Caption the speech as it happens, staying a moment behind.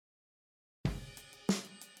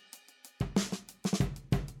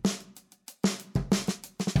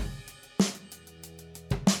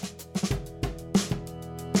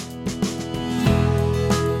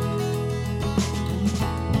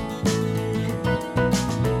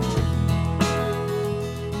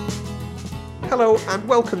Hello and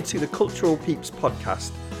welcome to the Cultural Peeps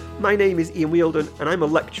podcast. My name is Ian Wheeldon and I'm a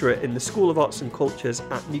lecturer in the School of Arts and Cultures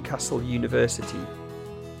at Newcastle University.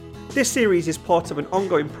 This series is part of an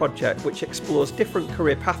ongoing project which explores different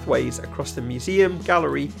career pathways across the museum,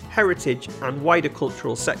 gallery, heritage and wider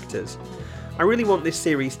cultural sectors. I really want this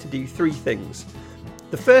series to do three things.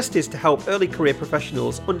 The first is to help early career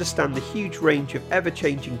professionals understand the huge range of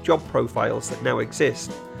ever-changing job profiles that now exist.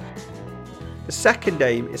 The second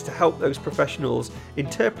aim is to help those professionals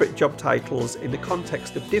interpret job titles in the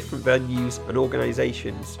context of different venues and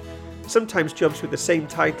organisations. Sometimes jobs with the same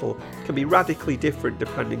title can be radically different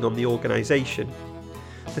depending on the organisation.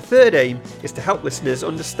 The third aim is to help listeners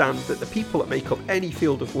understand that the people that make up any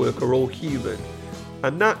field of work are all human,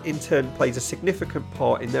 and that in turn plays a significant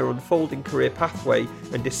part in their unfolding career pathway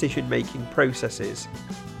and decision-making processes.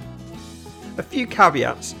 A few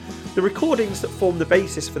caveats. The recordings that form the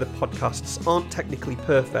basis for the podcasts aren't technically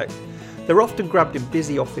perfect. They're often grabbed in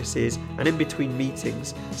busy offices and in between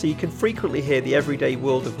meetings, so you can frequently hear the everyday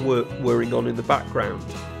world of work whirring on in the background.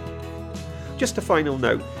 Just a final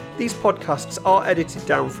note, these podcasts are edited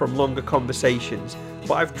down from longer conversations,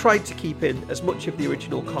 but I've tried to keep in as much of the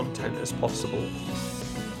original content as possible.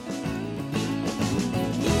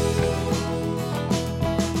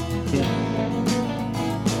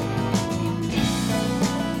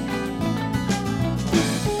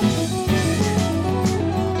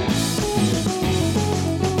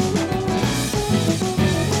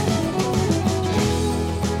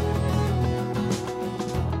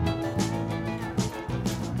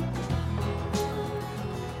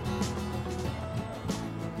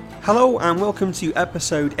 Hello and welcome to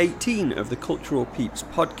episode 18 of the Cultural Peeps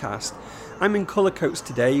podcast. I'm in Cullercoats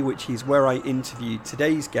today, which is where I interviewed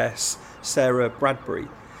today's guest, Sarah Bradbury.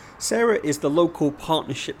 Sarah is the local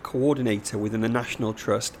partnership coordinator within the National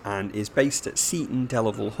Trust and is based at Seaton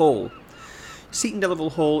Delaval Hall. Seaton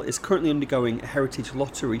Delaval Hall is currently undergoing a Heritage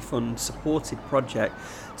Lottery Fund supported project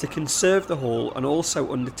to conserve the hall and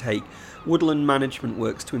also undertake woodland management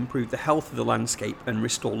works to improve the health of the landscape and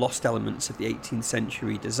restore lost elements of the 18th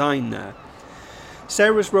century design there.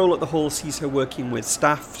 Sarah's role at the hall sees her working with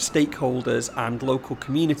staff, stakeholders and local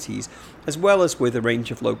communities, as well as with a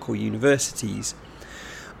range of local universities.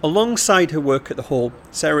 Alongside her work at the hall,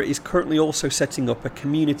 Sarah is currently also setting up a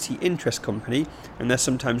community interest company, and they're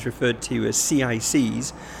sometimes referred to as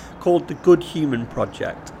CICs, called the Good Human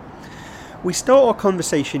Project. We start our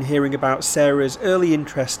conversation hearing about Sarah's early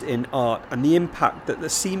interest in art and the impact that the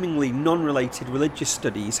seemingly non-related religious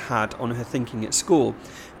studies had on her thinking at school,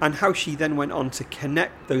 and how she then went on to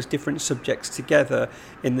connect those different subjects together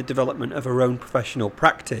in the development of her own professional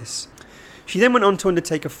practice. She then went on to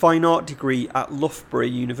undertake a fine art degree at Loughborough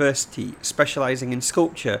University, specialising in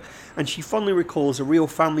sculpture, and she fondly recalls a real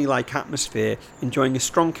family-like atmosphere, enjoying a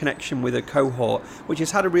strong connection with her cohort, which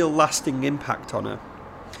has had a real lasting impact on her.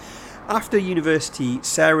 After university,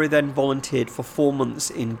 Sarah then volunteered for 4 months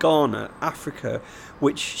in Ghana, Africa,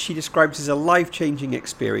 which she describes as a life-changing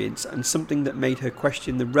experience and something that made her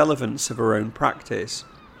question the relevance of her own practice.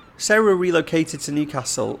 Sarah relocated to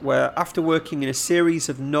Newcastle, where after working in a series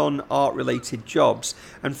of non-art related jobs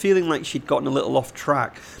and feeling like she'd gotten a little off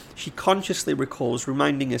track, she consciously recalls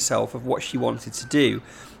reminding herself of what she wanted to do,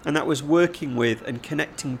 and that was working with and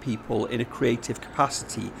connecting people in a creative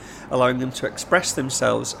capacity, allowing them to express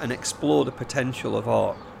themselves and explore the potential of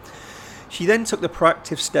art. She then took the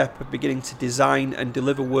proactive step of beginning to design and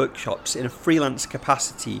deliver workshops in a freelance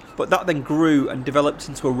capacity, but that then grew and developed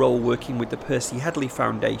into a role working with the Percy Headley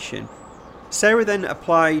Foundation. Sarah then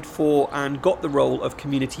applied for and got the role of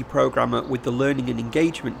community programmer with the Learning and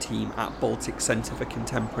Engagement team at Baltic Centre for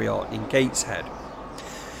Contemporary Art in Gateshead.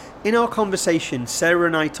 In our conversation, Sarah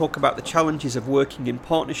and I talk about the challenges of working in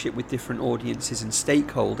partnership with different audiences and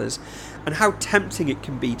stakeholders, and how tempting it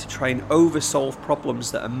can be to try and oversolve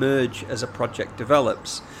problems that emerge as a project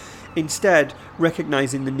develops. Instead,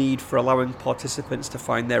 recognising the need for allowing participants to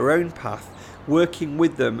find their own path, working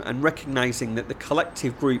with them and recognising that the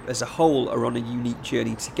collective group as a whole are on a unique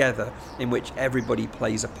journey together in which everybody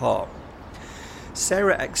plays a part.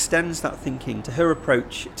 Sarah extends that thinking to her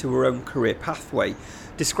approach to her own career pathway,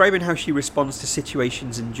 describing how she responds to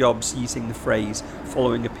situations and jobs using the phrase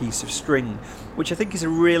following a piece of string, which I think is a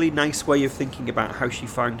really nice way of thinking about how she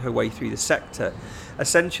found her way through the sector,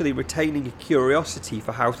 essentially retaining a curiosity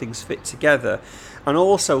for how things fit together and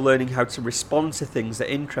also learning how to respond to things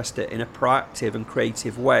that interest her in a proactive and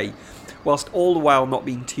creative way, whilst all the while not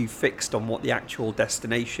being too fixed on what the actual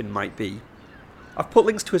destination might be. I've put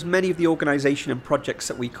links to as many of the organisation and projects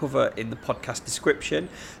that we cover in the podcast description,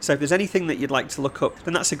 so if there's anything that you'd like to look up,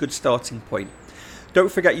 then that's a good starting point. Don't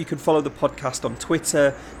forget you can follow the podcast on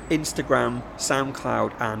Twitter, Instagram,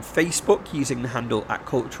 SoundCloud and Facebook using the handle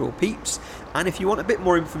 @CulturalPeeps. And if you want a bit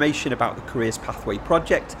more information about the Careers Pathway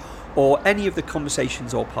project or any of the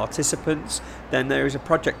conversations or participants, then there is a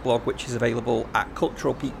project blog which is available at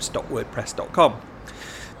culturalpeeps.wordpress.com.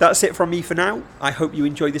 That's it from me for now. I hope you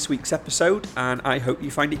enjoy this week's episode and I hope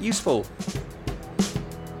you find it useful.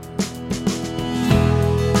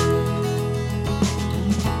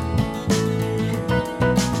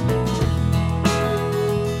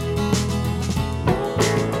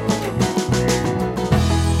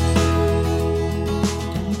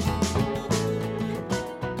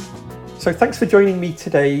 So thanks for joining me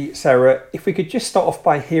today, Sarah. If we could just start off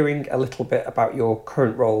by hearing a little bit about your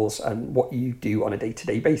current roles and what you do on a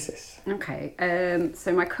day-to-day basis. Okay,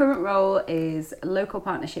 so my current role is Local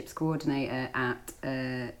Partnerships Coordinator at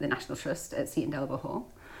the National Trust at Seton Delabole Hall.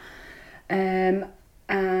 And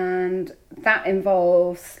that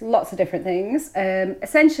involves lots of different things.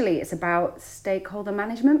 Essentially, it's about stakeholder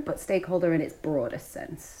management, but stakeholder in its broadest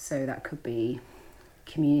sense. So that could be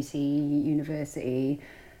community, university,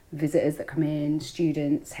 visitors that come in,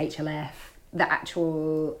 students, HLF, the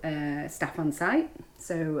actual staff on site,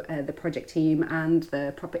 so the project team and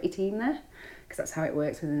the property team there, because that's how it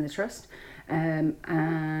works within the trust.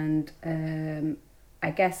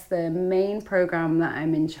 I guess the main programme that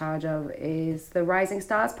I'm in charge of is the Rising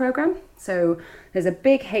Stars programme. So there's a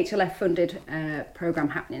big HLF funded programme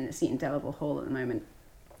happening at Seton Delabole Hall at the moment.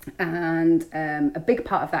 And a big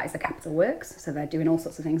part of that is the capital works, so they're doing all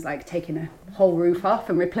sorts of things like taking a whole roof off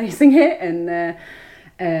and replacing it and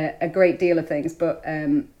a great deal of things, but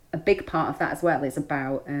a big part of that as well is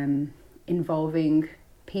about involving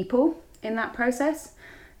people in that process,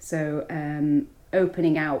 so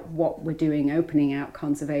opening out what we're doing, opening out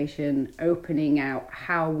conservation, opening out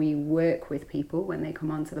how we work with people when they come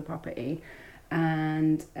onto the property.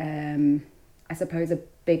 And I suppose a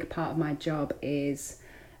big part of my job is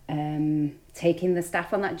taking the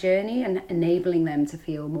staff on that journey and enabling them to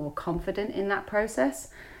feel more confident in that process.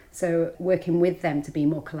 So working with them to be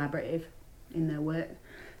more collaborative in their work.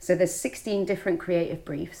 So there's 16 different creative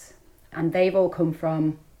briefs, and they've all come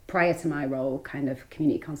from, prior to my role, kind of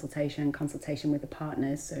community consultation with the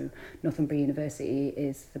partners. So Northumbria University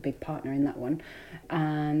is the big partner in that one.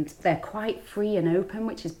 And they're quite free and open,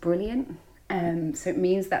 which is brilliant. So it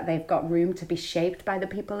means that they've got room to be shaped by the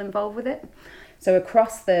people involved with it. So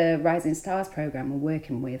across the Rising Stars programme, we're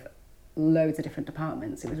working with loads of different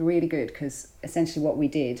departments. It was really good because essentially what we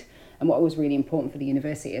did, and what was really important for the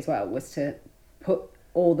university as well, was to put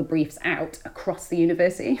all the briefs out across the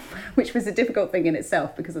university, which was a difficult thing in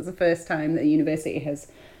itself because it's the first time that the university has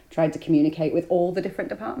tried to communicate with all the different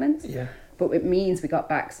departments. Yeah. But it means we got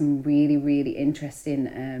back some really, really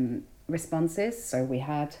interesting responses. So we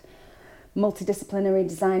had multidisciplinary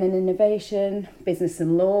design and innovation, business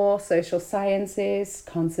and law, social sciences,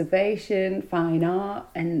 conservation, fine art,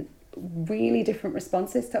 and really different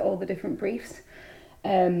responses to all the different briefs.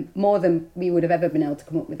 More than we would have ever been able to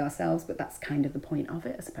come up with ourselves, but that's kind of the point of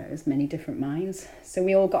it, I suppose, many different minds. So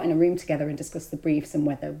we all got in a room together and discussed the briefs and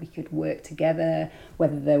whether we could work together,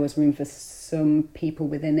 whether there was room for some people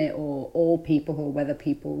within it or all people, or whether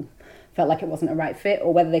people felt like it wasn't a right fit,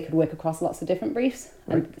 or whether they could work across lots of different briefs.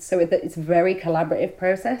 Right. And so it's a very collaborative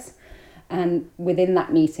process. And within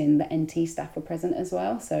that meeting, the NT staff were present as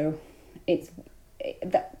well. So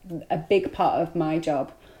a big part of my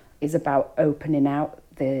job is about opening out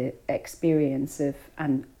the experience of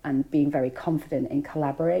and being very confident in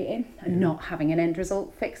collaborating and not having an end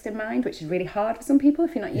result fixed in mind, which is really hard for some people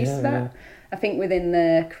if you're not used to that. Yeah. I think within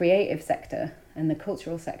the creative sector and the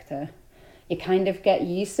cultural sector, you kind of get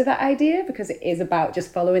used to that idea because it is about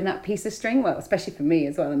just following that piece of string. Well, especially for me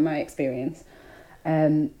as well, in my experience,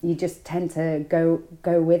 you just tend to go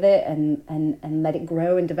with it and let it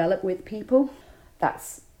grow and develop with people.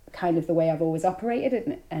 That's kind of the way I've always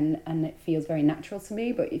operated, and it feels very natural to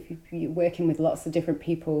me. But if you're working with lots of different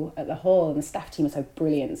people at the hall, and the staff team are so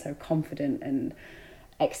brilliant, so confident and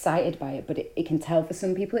excited by it, but it can tell for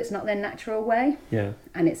some people it's not their natural way. Yeah.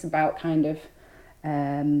 And it's about kind of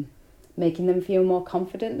making them feel more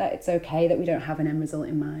confident that it's okay that we don't have an end result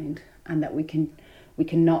in mind, and that we can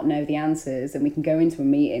not know the answers, and we can go into a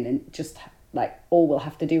meeting and just like all we'll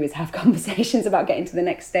have to do is have conversations about getting to the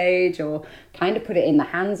next stage, or kind of put it in the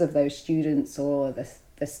hands of those students or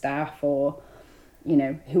the staff, or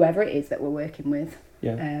whoever it is that we're working with.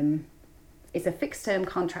 Yeah. It's a fixed term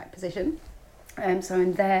contract position, so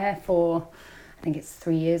I'm there for, I think it's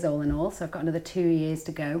 3 years all in all, so I've got another 2 years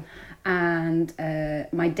to go. And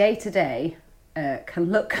my day-to-day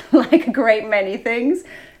can look like a great many things.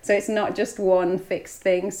 So it's not just one fixed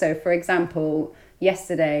thing. So for example,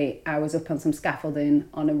 yesterday I was up on some scaffolding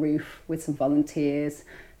on a roof with some volunteers,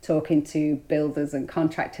 talking to builders and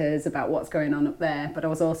contractors about what's going on up there. But I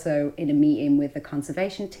was also in a meeting with the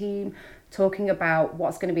conservation team, talking about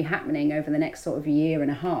what's going to be happening over the next sort of year and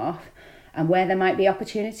a half, and where there might be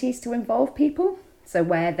opportunities to involve people. So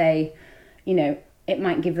where they, it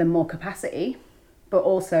might give them more capacity, but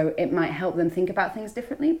also it might help them think about things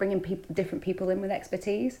differently, bringing different people in with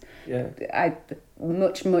expertise. Yeah. I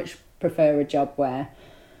much prefer a job where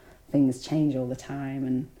things change all the time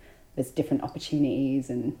and there's different opportunities,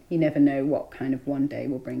 and you never know what kind of one day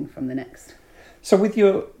will bring from the next. So with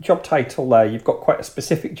your job title there, you've got quite a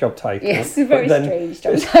specific job title. Yes, a very strange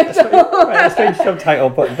job title. A strange job title,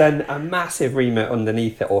 but then a massive remit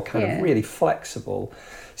underneath it, or kind of really flexible.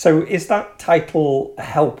 So is that title a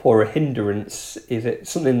help or a hindrance? Is it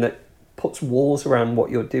something that puts walls around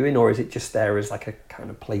what you're doing, or is it just there as like a kind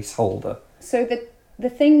of placeholder? So the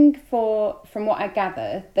thing from what I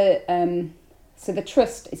gather, so the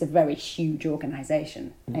Trust is a very huge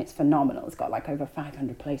organisation. It's phenomenal. It's got like over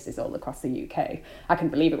 500 places all across the UK. I couldn't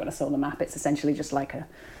believe it when I saw the map. It's essentially just like a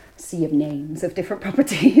sea of names of different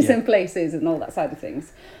properties and places and all that side of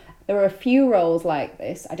things. There are a few roles like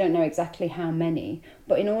this. I don't know exactly how many,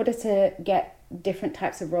 but in order to get different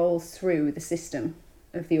types of roles through the system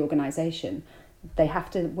of the organisation, they have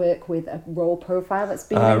to work with a role profile that's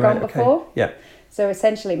been and gone before. Yeah. So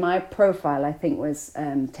essentially my profile, I think, was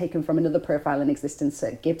taken from another profile in existence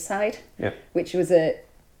at Gibbside, which was a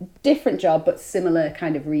different job but similar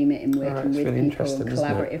kind of remit in working with really people and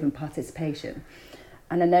collaborative and participation.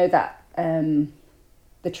 And I know that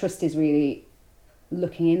the Trust is really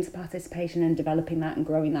looking into participation and developing that and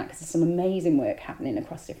growing that, because there's some amazing work happening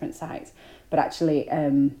across different sites, but actually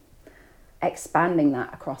expanding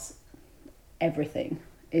that across everything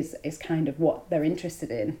is kind of what they're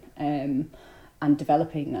interested in. And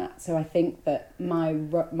developing that. So I think that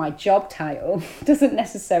my job title doesn't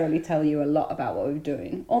necessarily tell you a lot about what we're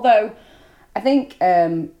doing. Although I think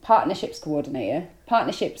partnerships coordinator,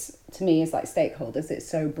 partnerships to me is like stakeholders. It's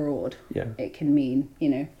so broad. Yeah. It can mean,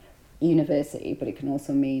 university, but it can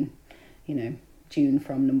also mean, June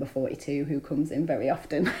from number 42 who comes in very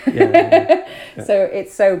often. Yeah. So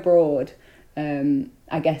it's so broad.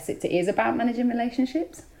 I guess it is about managing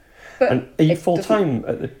relationships. And are you full-time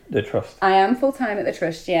at the Trust? I am full-time at the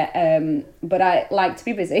Trust, yeah. But I like to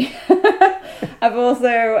be busy. I've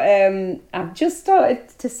also, I've just started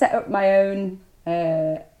to set up my own,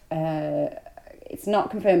 it's not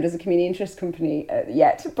confirmed as a community interest company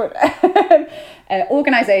yet, but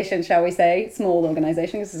organisation, shall we say, small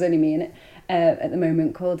organisation, because there's only me in it at the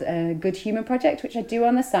moment, called Good Human Project, which I do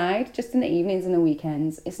on the side, just in the evenings and the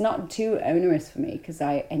weekends. It's not too onerous for me because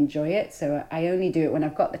I enjoy it, so I only do it when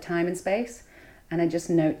I've got the time and space, and I just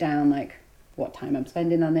note down like what time I'm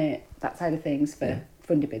spending on it, that side of things for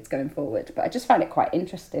funded bids going forward. But I just find it quite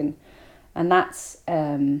interesting, and that's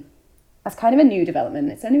kind of a new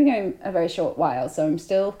development. It's only been going a very short while, so I'm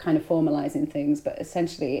still kind of formalising things, but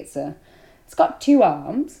essentially it's got two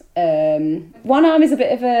arms. One arm is a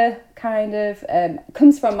bit of a kind of,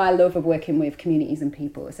 comes from my love of working with communities and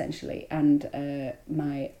people, essentially, and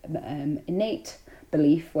my innate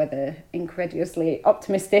belief, whether incredulously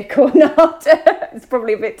optimistic or not, it's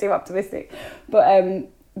probably a bit too optimistic, but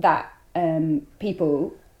that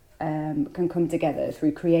people can come together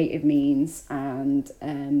through creative means and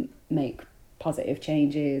make positive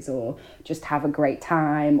changes, or just have a great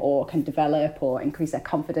time, or can develop or increase their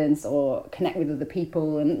confidence or connect with other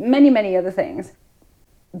people, and many other things.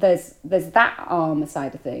 There's that arm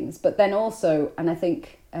side of things, but then also, and I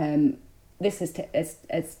think this has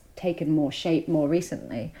taken more shape more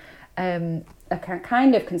recently, a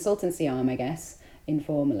kind of consultancy arm, I guess,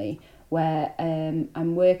 informally, where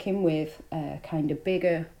I'm working with kind of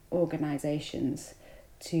bigger organisations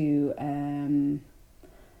to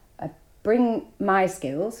bring my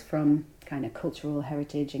skills from kind of cultural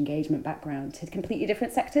heritage engagement background to completely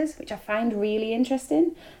different sectors, which I find really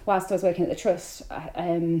interesting. Whilst I was working at the Trust,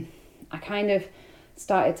 I kind of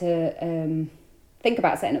started to think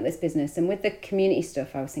about setting up this business, and with the community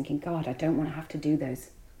stuff I was thinking, God, I don't want to have to do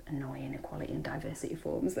those annoying equality and diversity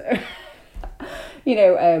forms that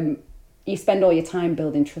are, you spend all your time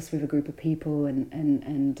building trust with a group of people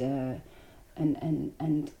and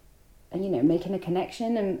making a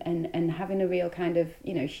connection and having a real kind of,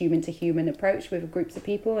 human to human approach with groups of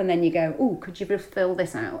people. And then you go, oh, could you just fill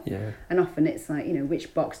this out? Yeah. And often it's like,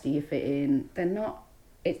 which box do you fit in? They're not,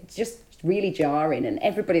 it's just really jarring. And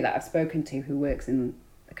everybody that I've spoken to who works in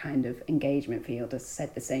the kind of engagement field has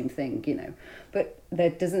said the same thing, you know. But there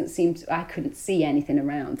doesn't seem to, I couldn't see anything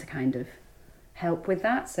around to kind of help with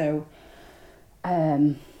that. So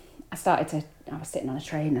I was sitting on a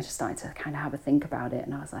train, I just started to kind of have a think about it,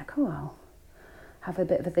 and I was like, oh, I'll have a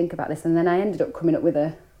bit of a think about this. And then I ended up coming up with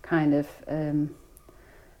a kind of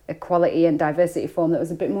equality and diversity form that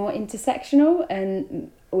was a bit more intersectional and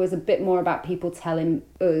was a bit more about people telling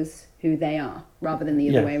us who they are rather than the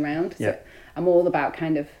other way around. So I'm all about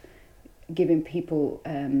kind of giving people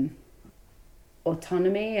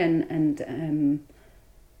autonomy and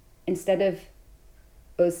instead of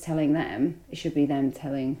us telling them, it should be them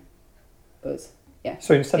telling us. Yeah.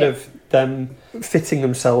 So instead of them fitting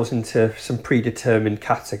themselves into some predetermined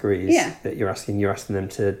categories that you're asking them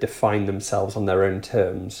to define themselves on their own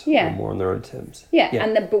terms, or more on their own terms.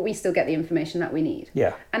 But we still get the information that we need.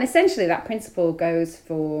 Yeah. And essentially that principle goes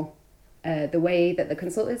for the way that the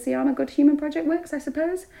consultancy arm of Good Human Project works, I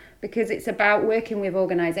suppose, because it's about working with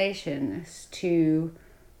organisations to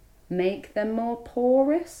make them more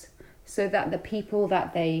porous so that the people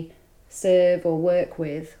that they serve or work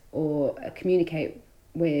with or communicate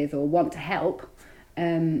with or want to help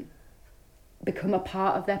become a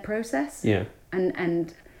part of their process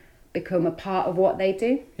and become a part of what they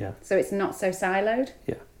do. Yeah. So it's not so siloed.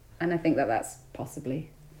 Yeah. And I think that that's possibly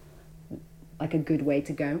like a good way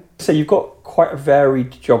to go. So you've got quite a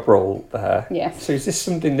varied job role there. Yes. So is this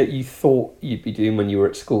something that you thought you'd be doing when you were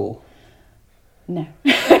at school? No.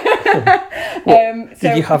 Did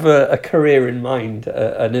you have a career in mind,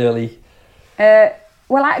 an early...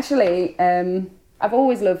 Well, actually, I've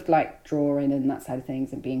always loved like drawing and that side of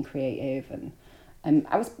things and being creative, and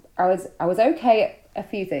I was okay at a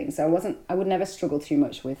few things. So I would never struggle too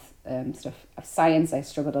much with stuff. Science, I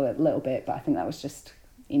struggled a little bit, but I think that was just,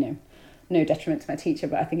 you know, no detriment to my teacher,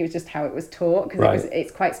 but I think it was just how it was taught, because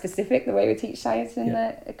it's quite specific the way we teach science in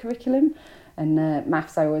the curriculum. And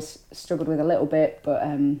maths I always struggled with a little bit, but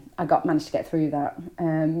I managed to get through that.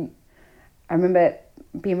 I remember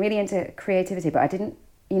being really into creativity, but I didn't,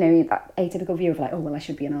 you know, that atypical view of like, oh, well, I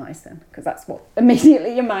should be an artist then, because that's what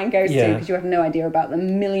immediately your mind goes to, because you have no idea about the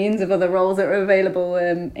millions of other roles that are available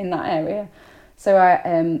in that area. So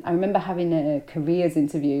I remember having a careers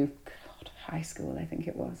interview, high school I think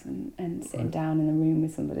it was, and sitting down in the room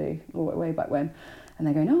with somebody way back when, and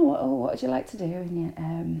they're going, what would you like to do?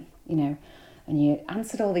 And you know, and you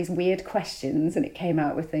answered all these weird questions, and it came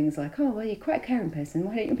out with things like, oh, well, you're quite a caring person,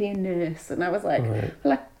 why don't you be a nurse? And I was like,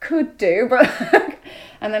 well, I could do, but...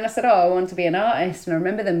 And then I said, I want to be an artist. And I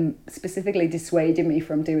remember them specifically dissuading me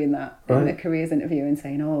from doing that in the careers interview and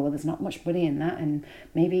saying, oh, well, there's not much money in that, and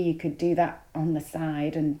maybe you could do that on the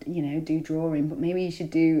side and, you know, do drawing, but maybe you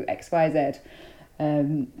should do X, Y, Z.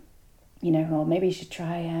 You know, or maybe you should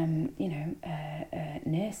try,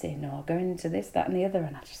 nursing or go into this, that and the other.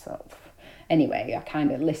 And I just thought... Anyway, I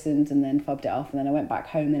kind of listened and then fobbed it off, and then I went back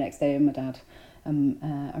home the next day and my dad, I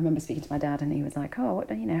remember speaking to my dad, and he was like, oh,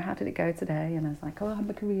 how did it go today? And I was like, oh, I had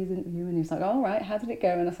a careers interview. And he was like, all right, how did it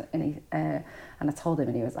go? And I told him,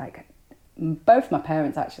 and he was like, both my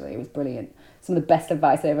parents actually, it was brilliant. Some of the best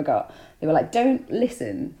advice I ever got. They were like, don't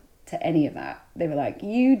listen to any of that. They were like,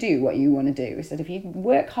 you do what you want to do. He said, if you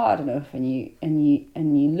work hard enough and you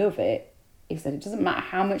love it, he said, it doesn't matter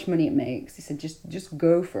how much money it makes. He said, just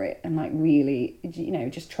go for it and like really, you know,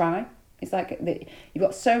 just try. It's like you've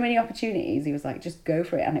got so many opportunities. He was like, just go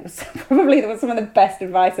for it. And it was probably some of the best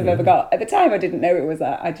advice I've ever got. At the time, I didn't know it was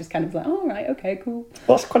that. I just kind of was like, all right, okay, cool.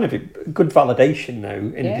 Well, that's kind of a good validation,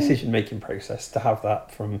 though, in a decision-making process, to have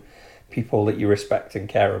that from people that you respect and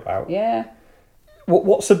care about. Yeah.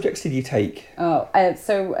 What subjects did you take?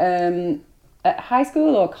 At high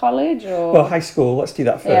school or college or... Well, high school. Let's do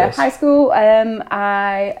that first. Yeah, high school.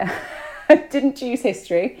 I didn't choose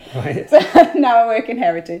history. Right. So now I work in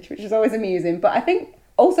heritage, which is always amusing. But I think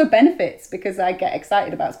also benefits, because I get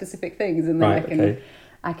excited about specific things, and then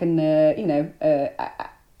I can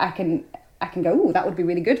go, oh, that would be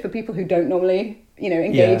really good for people who don't normally, you know,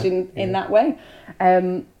 engage in that way.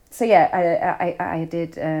 So yeah, I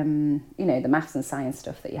did the maths and science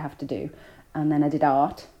stuff that you have to do, and then I did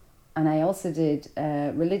art. And I also did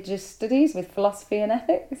religious studies with philosophy and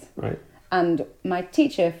ethics. Right. And my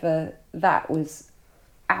teacher for that was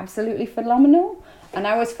absolutely phenomenal. And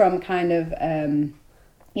I was from kind of,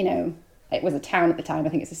 it was a town at the time. I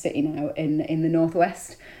think it's a city now in the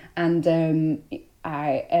northwest. And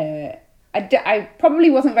I probably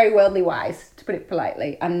wasn't very worldly wise, to put it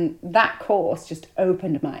politely. And that course just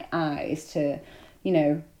opened my eyes to, you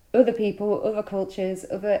know, other people, other cultures,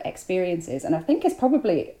 other experiences. And I think it's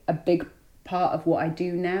probably a big part of what I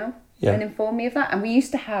do now and inform me of that. And we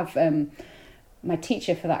used to have my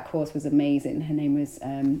teacher for that course was amazing. Her name was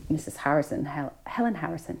Mrs. Harrison, Helen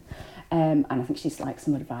Harrison. And I think she's like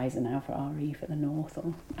some advisor now for RE for the North,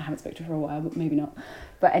 or I haven't spoken to her for a while, but maybe not.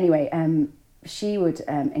 But anyway, she would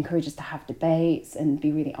encourage us to have debates and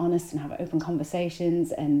be really honest and have open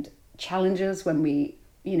conversations and challenge us when we,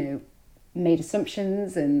 made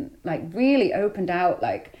assumptions, and like really opened out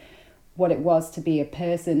like what it was to be a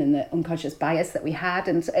person and the unconscious bias that we had.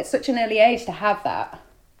 And at such an early age to have that,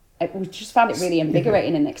 we just found it really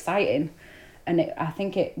invigorating and exciting. And I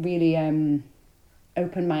think it really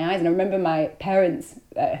opened my eyes. And I remember my parents,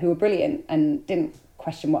 who were brilliant and didn't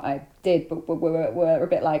question what I did, but were a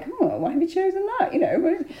bit like, oh, why have you chosen that?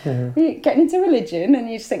 You're getting into religion, and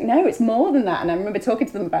you just think, no, it's more than that. And I remember talking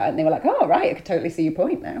to them about it, and they were like, oh, right, I could totally see your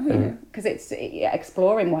point now. Because it's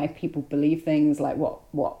exploring why people believe things, like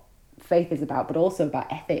what faith is about, but also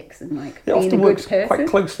about ethics and like it being often a good works person. Quite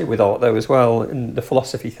closely with art though as well, and the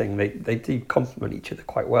philosophy thing, they do complement each other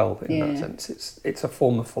quite well in that sense. It's a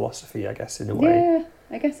form of philosophy, I guess, in a way. Yeah,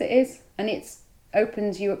 I guess it is. And it's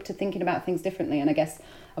opens you up to thinking about things differently. And I guess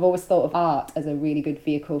I've always thought of art as a really good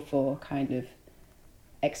vehicle for kind of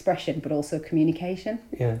expression, but also communication.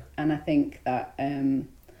 Yeah. And I think that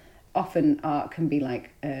often art can be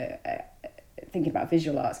like, thinking about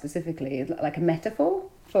visual art specifically, like a metaphor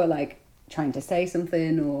for like trying to say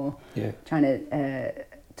something or trying to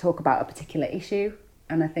talk about a particular issue.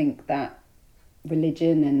 And I think that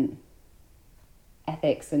religion and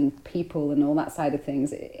ethics and people and all that side of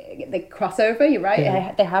things, they cross over, you're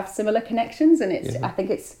right. They have similar connections, and I think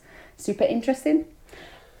it's super interesting.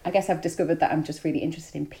 I guess I've discovered that I'm just really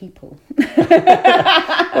interested in people.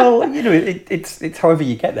 Well, it's however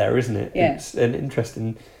you get there, isn't it? Yeah. It's an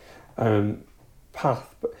interesting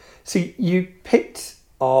path. But see, you picked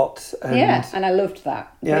art, and I loved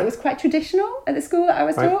that. Yeah. But it was quite traditional at the school that I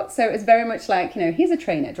was taught, so it was very much like, here's a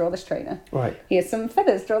trainer, draw this trainer. Right. Here's some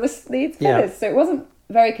feathers, draw these feathers. Yeah. So it wasn't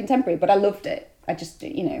very contemporary, but I loved it. I just,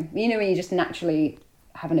 when you just naturally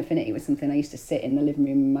have an affinity with something. I used to sit in the living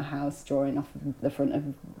room in my house drawing off the front of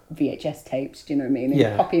VHS tapes, do you know what I mean?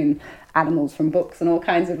 And copying animals from books and all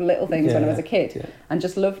kinds of little things when I was a kid, and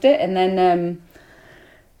just loved it. And then,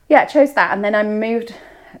 I chose that, and then I moved.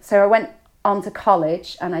 So I went on to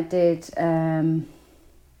college, and I did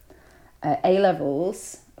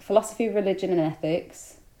A-levels, philosophy, religion and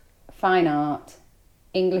ethics, fine art,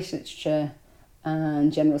 English literature,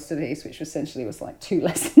 and general studies, which essentially was like 2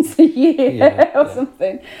 lessons a year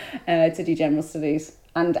something, to do general studies.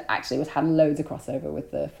 And actually had loads of crossover with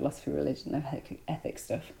the philosophy, religion and ethics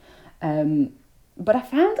stuff. But I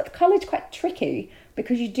found that college quite tricky,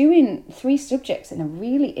 because you're doing 3 subjects in a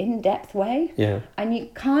really in-depth way. Yeah. And you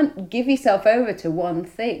can't give yourself over to one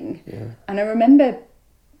thing. Yeah. And I remember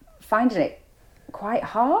finding it quite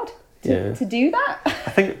hard to do that. I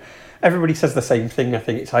think everybody says the same thing. I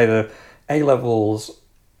think it's either A-levels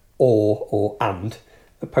or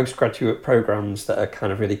the postgraduate programs that are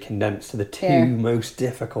kind of really condensed to the 2 most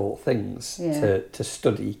difficult things to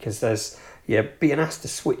study, because there's being asked to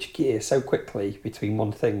switch gear so quickly between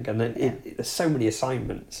one thing, and then there's so many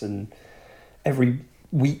assignments, and every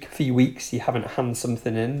few weeks you haven't hand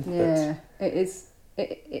something in. It is.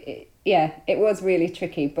 It was really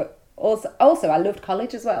tricky, but also I loved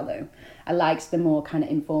college as well though. I liked the more kind of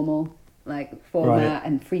informal format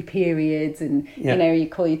and free periods, and you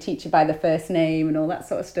call your teacher by the first name and all that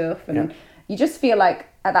sort of stuff, and you just feel like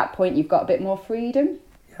at that point you've got a bit more freedom,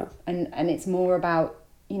 and it's more about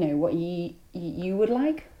what you would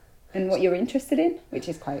like and what you're interested in, which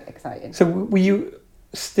is quite exciting. So were you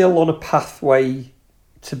still on a pathway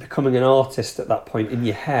to becoming an artist at that point in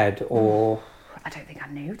your head, or? I don't think I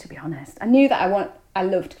knew, to be honest. I knew that I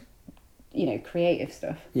loved creative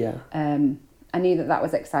stuff. I knew that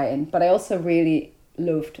was exciting, but I also really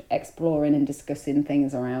loved exploring and discussing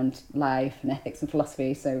things around life and ethics and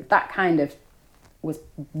philosophy. So that kind of was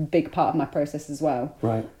a big part of my process as well.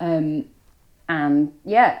 Right. And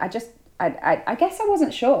I guess I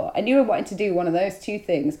wasn't sure. I knew I wanted to do one of those 2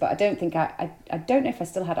 things, but I don't think I don't know if I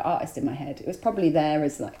still had an artist in my head. It was probably there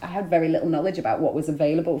as I had very little knowledge about what was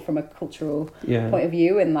available from a cultural point of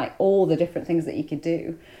view, and all the different things that you could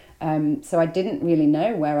do. So I didn't really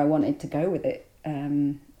know where I wanted to go with it.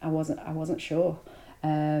 I wasn't sure.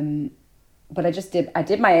 But I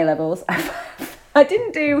did my A-levels. I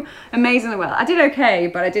didn't do amazingly well. I did okay,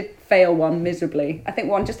 but I did fail one miserably. I think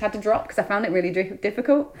one just had to drop because I found it really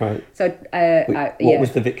difficult. Right. So what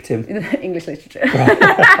was the victim? English literature.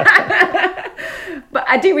 Right. But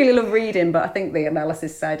I do really love reading, but I think the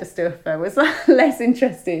analysis side of stuff, I was less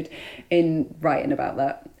interested in writing about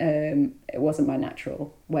that. It wasn't my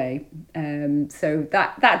natural way. So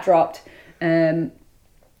that dropped.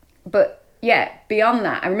 But yeah, beyond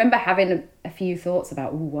that, I remember having a few thoughts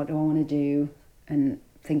about, what do I want to do, and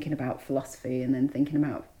thinking about philosophy, and then thinking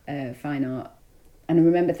about fine art. And I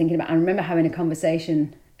remember having a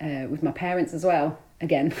conversation with my parents as well,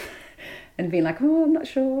 again, and being like, oh, I'm not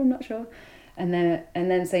sure. And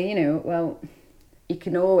then saying, well, you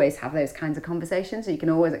can always have those kinds of conversations, so you can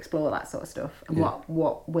always explore that sort of stuff. And what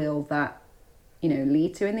will that,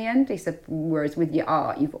 lead to in the end? He said, whereas with your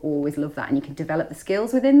art, you've always loved that, and you can develop the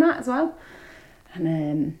skills within that as well.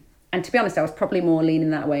 And to be honest, I was probably more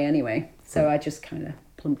leaning that way anyway. So I just kind of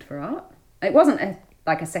plumped for art. It wasn't a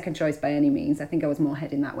second choice by any means. I think I was more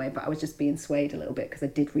heading that way, but I was just being swayed a little bit because I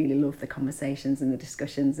did really love the conversations and the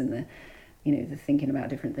discussions and the thinking about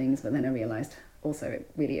different things. But then I realised also it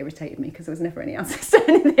really irritated me because there was never any answers to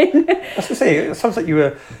anything. I was going to say, it sounds like you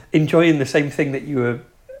were enjoying the same thing that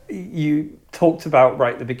you talked about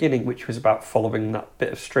right at the beginning, which was about following that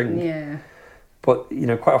bit of string. Yeah. But,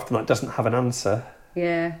 quite often that doesn't have an answer.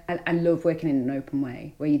 Yeah, I love working in an open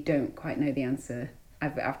way where you don't quite know the answer.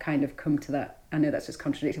 I've kind of come to that. I know that's just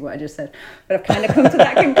contradicting what I just said, but I've kind of come to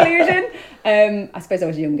that conclusion. I suppose I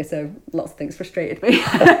was younger, so lots of things frustrated me.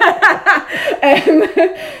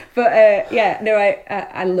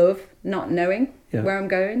 I love not knowing where I'm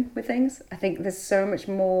going with things. I think there's so much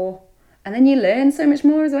more, and then you learn so much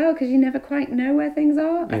more as well because you never quite know where things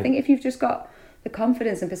are. Yeah. I think if you've just got the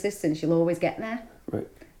confidence and persistence, you'll always get there. Right.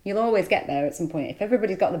 You'll always get there at some point. If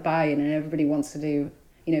everybody's got the buy-in and everybody wants to do,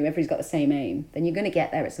 everybody's got the same aim, then you're going to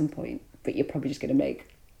get there at some point. But you're probably just going to make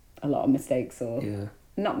a lot of mistakes, or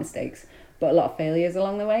not mistakes, but a lot of failures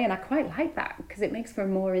along the way. And I quite like that because it makes for a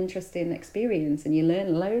more interesting experience, and you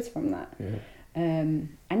learn loads from that. Yeah.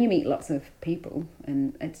 And you meet lots of people,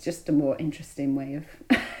 and it's just a more interesting way of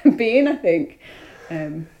being, I think.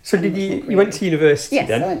 So did you went to university then?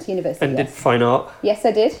 Yes, I went to university. And did fine art? Yes,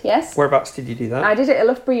 I did, yes. Whereabouts did you do that? I did it at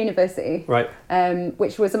Loughborough University. Right.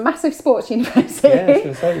 Which was a massive sports university. Yeah, I was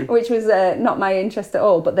going to say. Which was not my interest at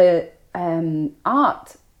all, but the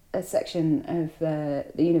art section of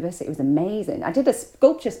the university was amazing. I did a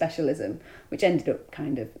sculpture specialism, which ended up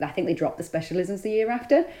I think they dropped the specialisms the year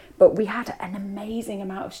after, but we had an amazing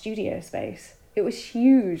amount of studio space. It was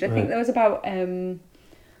huge. I think there was about...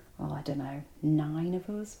 I don't know, 9 of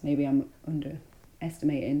us. Maybe I'm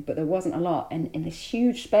underestimating, but there wasn't a lot. And in this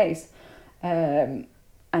huge space, and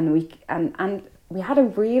we had a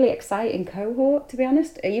really exciting cohort, to be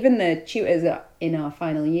honest. Even the tutors in our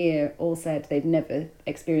final year all said they'd never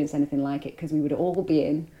experienced anything like it because we'd all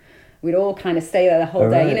kind of stay there the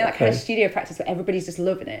whole day. That kind of studio practice where everybody's just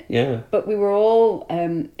loving it. Yeah. But we were all,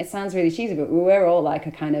 it sounds really cheesy, but we were all like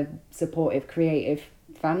a kind of supportive, creative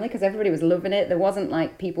family because everybody was loving it. There wasn't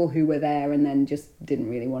like people who were there and then just didn't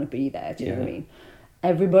really want to be there. Do you know what I mean?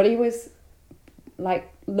 Everybody was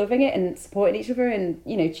like loving it and supporting each other, and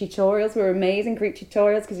tutorials were amazing, group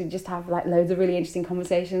tutorials, because you just have like loads of really interesting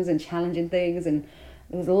conversations and challenging things, and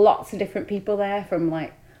there was lots of different people there from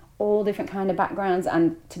like all different kind of backgrounds.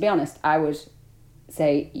 And to be honest, I would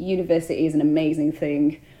say university is an amazing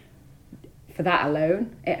thing for that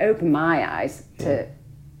alone. It opened my eyes to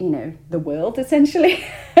the world, essentially.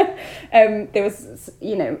 There was,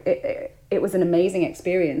 it was an amazing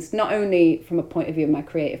experience, not only from a point of view of my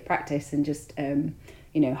creative practice and just,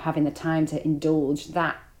 having the time to indulge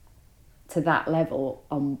that to that level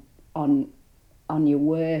on your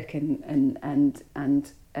work and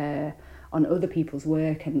on other people's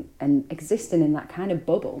work and existing in that kind of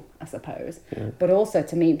bubble, I suppose. Yeah. But also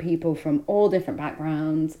to meet people from all different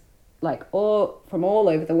backgrounds, from all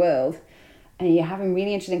over the world. And you're having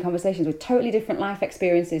really interesting conversations with totally different life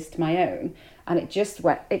experiences to my own, and it just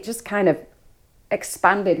kind of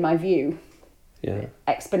expanded my view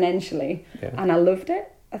exponentially, and I loved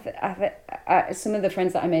it. Some of the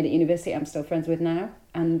friends that I made at university, I'm still friends with now,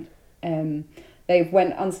 and they've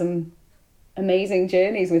went on some amazing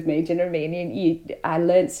journeys with me. Do you know what I mean? I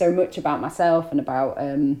learned so much about myself and about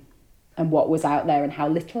and what was out there and how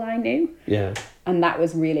little I knew. Yeah, and that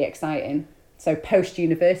was really exciting. So post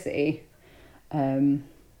university.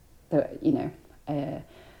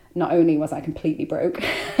 Not only was I completely broke,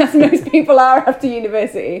 as most people are after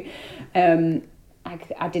university,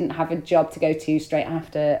 I didn't have a job to go to straight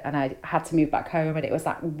after, and I had to move back home, and it was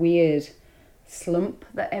that weird slump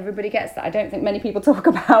that everybody gets that I don't think many people talk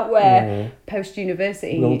about, where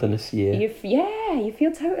post-university... Wilderness year. You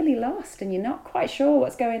feel totally lost, and you're not quite sure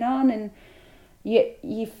what's going on, and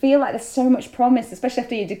you feel like there's so much promise, especially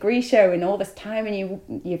after your degree show and all this time, and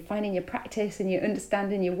you're finding your practice and you're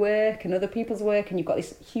understanding your work and other people's work, and you've got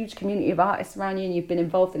this huge community of artists around you, and you've been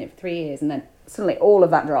involved in it for 3 years, and then suddenly all of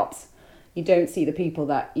that drops. You don't see the people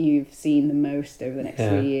that you've seen the most over the next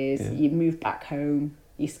 3 years. You move back home,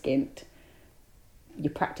 you're skint,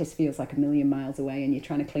 your practice feels like a million miles away and you're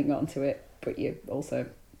trying to cling on to it, but you're also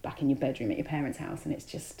back in your bedroom at your parents' house, and it's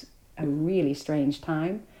just a really strange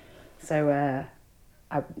time. So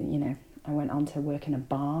I went on to work in a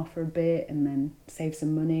bar for a bit and then save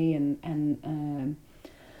some money and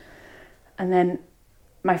then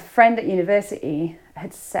my friend at university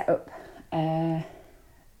had set up,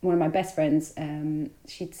 one of my best friends,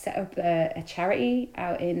 she'd set up a charity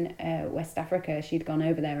out in West Africa. She'd gone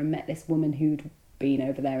over there and met this woman who'd been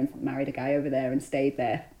over there and married a guy over there and stayed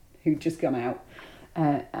there, who'd just gone out,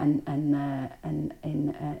 and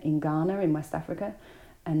in Ghana in West Africa,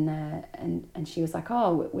 and she was like,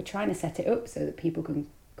 oh, we're trying to set it up so that people can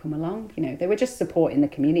come along. You know, they were just supporting the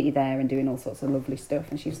community there and doing all sorts of lovely stuff.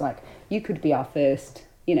 And she was like, you could be our first,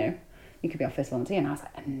 you could be our first volunteer. And I was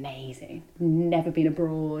like, amazing. Never been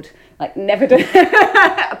abroad, like never done,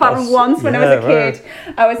 apart from once when I was a kid.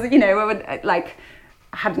 Right. I was, I would like,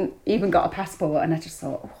 hadn't even got a passport, and I just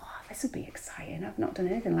thought, wow, this would be exciting. I've not done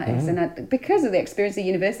anything like this. And because of the experience of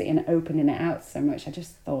university and opening it out so much, I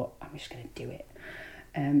just thought, I'm just going to do it.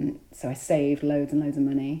 So I saved loads and loads of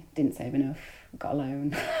money, didn't save enough, got a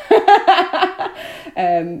loan,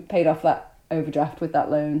 paid off that overdraft with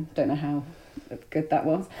that loan. Don't know how good that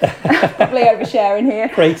was. Probably oversharing here.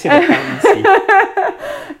 Creative accountancy.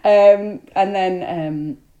 And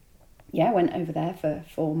then, went over there for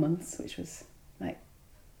 4 months, which was like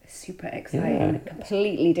super exciting,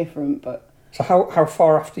 completely different. But so how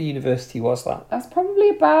far after university was that? That was probably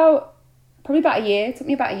about a year. It took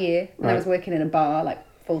me about a year. And I was working in a bar, like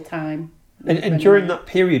full time. And during that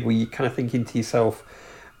period, were you kind of thinking to yourself,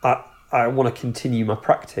 I want to continue my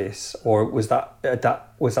practice, or was that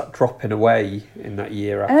dropping away in that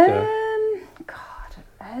year after?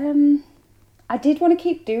 I did want to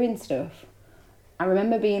keep doing stuff. I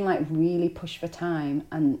remember being like really pushed for time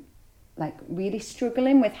and like really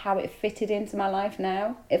struggling with how it fitted into my life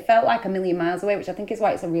now. It felt like a million miles away, which I think is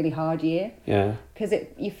why it's a really hard year. Yeah. Because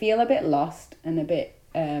you feel a bit lost and a bit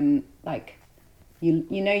like you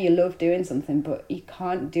love doing something, but you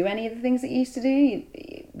can't do any of the things that you used to do.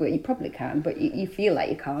 Well, you probably can, but you feel like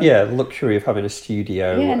you can't. Yeah, the luxury of having a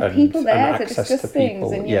studio and people there and to access discuss to things.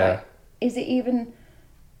 people. And you're like, is it even...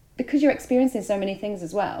 Because you're experiencing so many things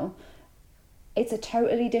as well, it's a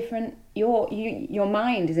totally different... Your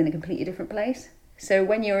mind is in a completely different place. So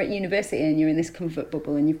when you're at university and you're in this comfort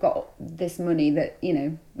bubble and you've got this money that,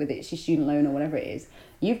 whether it's your student loan or whatever it is,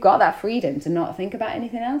 you've got that freedom to not think about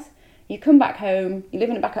anything else. You come back home, you're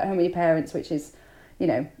living back at home with your parents, which is,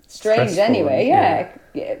 strange stressful, anyway.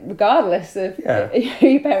 Regardless of who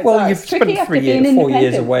your parents are. You've spent 4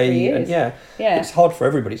 years away, and it's hard for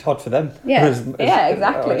everybody. It's hard for them. Yeah,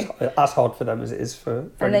 exactly. It's as hard for them as it is for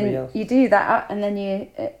everybody else. You do that, and then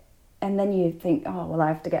you think, oh well, I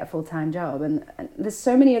have to get a full-time job, and there's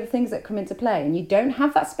so many other things that come into play, and you don't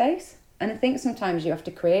have that space. And I think sometimes you have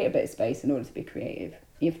to create a bit of space in order to be creative.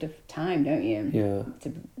 You have to have time, don't you?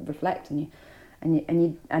 To reflect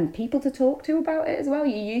and people to talk to about it as well.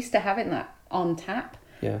 You're used to having that on tap,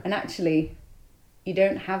 and actually, you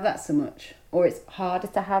don't have that so much, or it's harder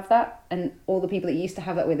to have that. And all the people that you used to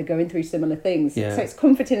have that with are going through similar things. So it's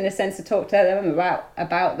comforting in a sense to talk to them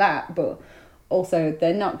about that, but also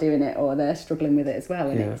they're not doing it or they're struggling with it as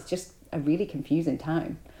well, and it's just a really confusing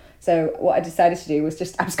time. So what I decided to do was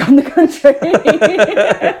just abscond the country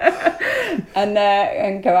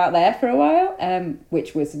and go out there for a while,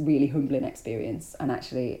 which was a really humbling experience, and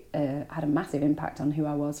actually had a massive impact on who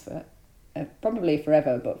I was for probably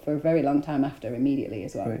forever, but for a very long time after, immediately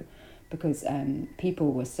as well. Right. Because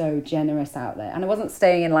people were so generous out there. And I wasn't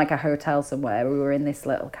staying in like a hotel somewhere. We were in this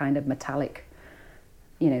little kind of metallic,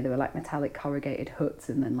 there were like metallic corrugated huts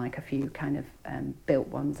and then like a few kind of built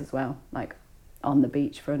ones as well, like on the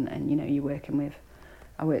beachfront. And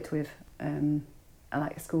I worked with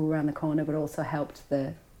like a school around the corner, but also helped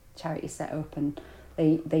the charity set up, and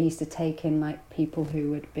they used to take in like people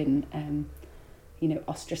who had been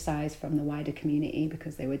ostracized from the wider community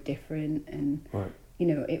because they were different, and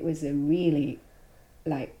it was a really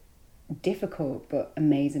like difficult but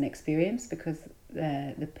amazing experience because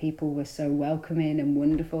the people were so welcoming and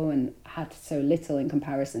wonderful and had so little in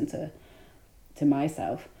comparison to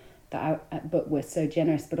myself, but were so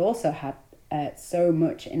generous, but also had so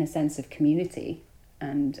much in a sense of community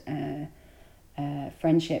and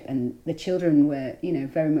friendship. And the children were,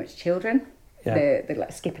 very much children. They're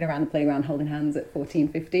like skipping around the playground holding hands at 14,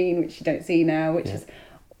 15, which you don't see now, which is...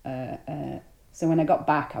 So when I got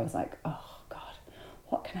back, I was like, oh, God,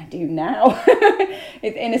 what can I do now?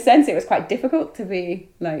 In a sense, it was quite difficult to be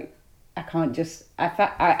like, I can't just...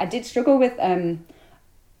 I did struggle with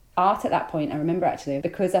art at that point, I remember actually,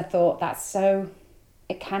 because I thought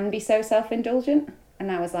it can be so self-indulgent.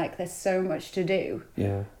 And I was like, there's so much to do.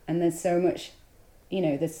 Yeah. And there's so much, you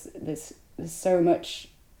know, there's so much,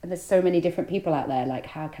 there's so many different people out there. Like,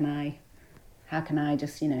 how can I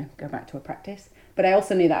just, you know, go back to a practice? But I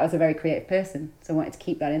also knew that I was a very creative person, so I wanted to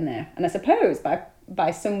keep that in there. And I suppose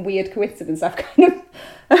by some weird coincidence, I've kind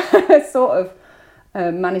of sort of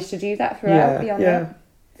managed to do that throughout beyond that.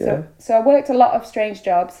 So I worked a lot of strange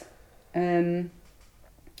jobs.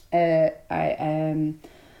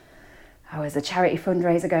 I was a charity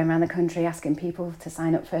fundraiser going around the country asking people to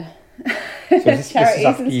sign up for this charities is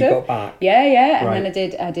after and you stuff. got back? Yeah. Right. And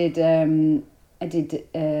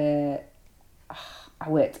then I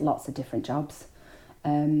worked lots of different jobs.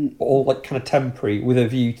 All like kind of temporary with a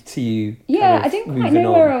view to you. I didn't quite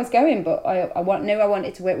know where I was going, but I knew I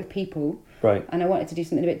wanted to work with people. Right. And I wanted to do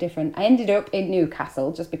something a bit different. I ended up in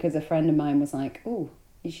Newcastle just because a friend of mine was like, "Oh,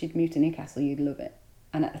 you should move to Newcastle, you'd love it."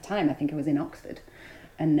 And at the time, I think I was in Oxford.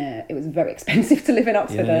 And it was very expensive to live in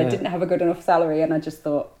Oxford, and I didn't have a good enough salary, and I just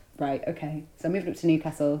thought, right, okay. So I moved up to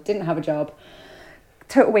Newcastle, didn't have a job,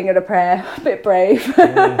 total wing and a prayer, a bit brave.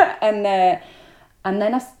 Yeah. and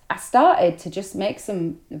then I started to just make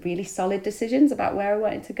some really solid decisions about where I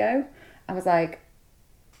wanted to go. I was like,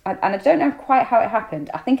 and I don't know quite how it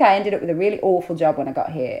happened. I think I ended up with a really awful job when I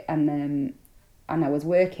got here, and I was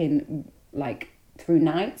working like through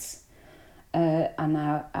nights, and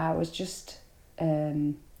I was just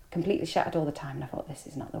completely shattered all the time, and I thought, this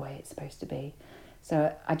is not the way it's supposed to be.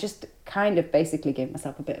 So I just kind of basically gave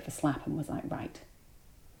myself a bit of a slap and was like, right,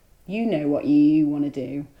 you know what you want to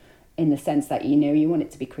do, in the sense that, you know, you want it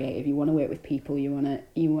to be creative, you want to work with people, you want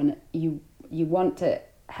to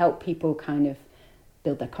help people kind of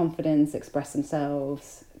build their confidence, express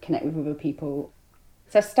themselves, connect with other people.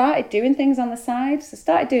 So I started doing things on the side. So I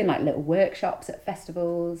started doing like little workshops at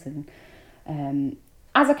festivals, and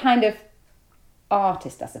as a kind of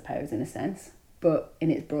artist, I suppose, in a sense, but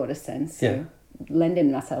in its broadest sense. So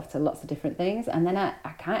lending myself to lots of different things. And then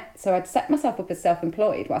I'd set myself up as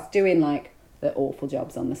self-employed whilst doing like the awful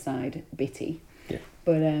jobs on the side, bitty. Yeah.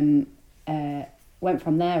 But went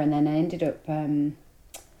from there, and then I ended up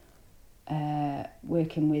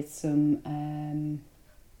working with some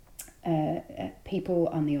people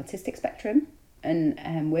on the autistic spectrum,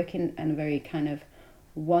 and working on a very kind of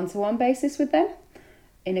one-to-one basis with them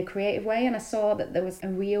in a creative way. And I saw that there was a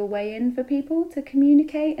real way in for people to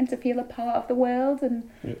communicate and to feel a part of the world. And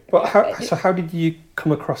but how did you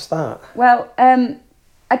come across that? Well,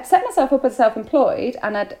 I'd set myself up as self-employed,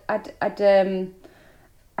 and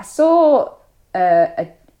I saw a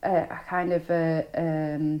kind of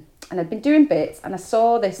and I'd been doing bits, and I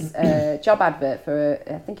saw this job advert for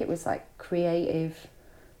I think it was like creative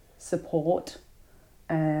support.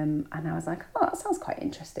 And I was like, oh, that sounds quite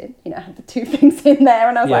interesting. You know, I had the two things in there,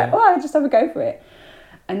 and I was like, oh, I'll just have a go for it.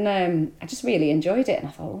 And I just really enjoyed it, and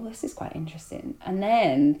I thought, oh, this is quite interesting. And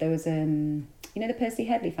then there was, you know, the Percy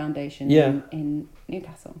Headley Foundation in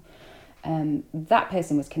Newcastle. That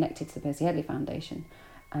person was connected to the Percy Headley Foundation,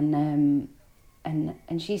 and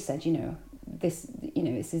she said, this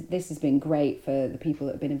has been great for the people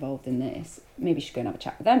that have been involved in this. Maybe you should go and have a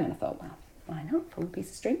chat with them. And I thought, well, why not? Pull a piece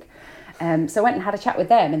of string. So I went and had a chat with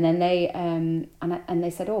them, and then they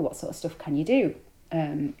said, oh, what sort of stuff can you do?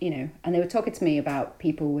 And they were talking to me about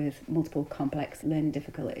people with multiple complex learning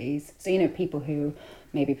difficulties. So, people who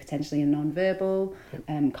maybe potentially are non-verbal,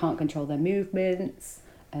 can't control their movements,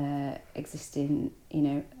 existing,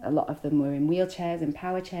 a lot of them were in wheelchairs and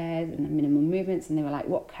power chairs and minimum movements. And they were like,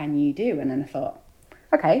 what can you do? And then I thought,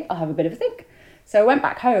 okay, I'll have a bit of a think. So I went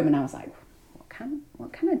back home and I was like,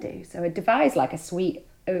 what can I do? So I devised like a suite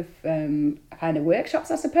of kind of workshops,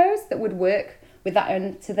 I suppose, that would work with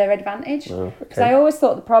that to their advantage. Because I always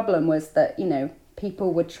thought the problem was that,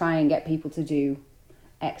 people would try and get people to do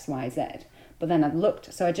X, Y, Z. But then I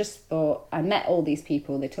looked, so I just thought, I met all these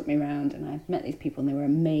people, they took me around, and I met these people, and they were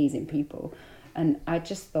amazing people. And I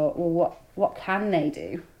just thought, well, what can they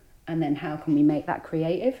do? And then how can we make that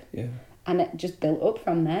creative? Yeah. And it just built up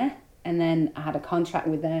from there. And then I had a contract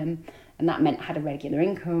with them, and that meant I had a regular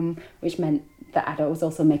income, which meant that I was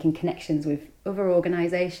also making connections with other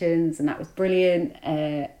organisations, and that was brilliant.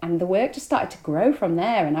 And the work just started to grow from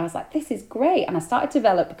there, and I was like, this is great. And I started to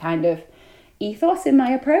develop a kind of ethos in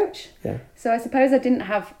my approach. Yeah. So I suppose I didn't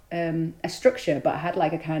have a structure, but I had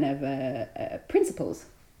like a kind of principles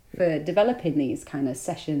for developing these kind of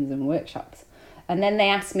sessions and workshops. And then they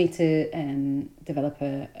asked me to develop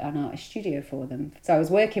an artist studio for them. So I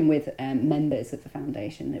was working with members of the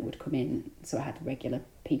foundation that would come in. So I had regular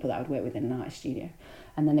people that I would work with in an artist studio.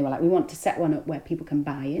 And then they were like, we want to set one up where people can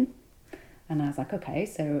buy in. And I was like, okay.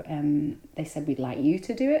 So they said, we'd like you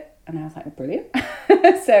to do it. And I was like, brilliant.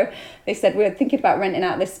 So they said, we're thinking about renting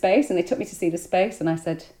out this space, and they took me to see the space, and I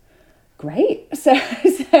said, great. So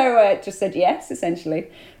just said yes, essentially,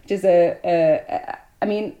 which is I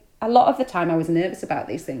mean, a lot of the time I was nervous about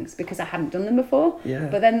these things because I hadn't done them before. Yeah.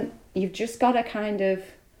 But then you've just got to kind of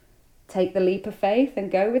take the leap of faith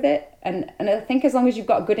and go with it. And I think as long as you've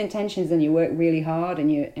got good intentions and you work really hard,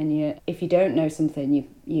 and you if you don't know something,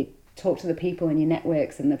 you talk to the people in your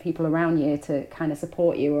networks and the people around you to kind of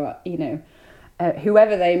support you, or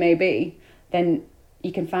whoever they may be, then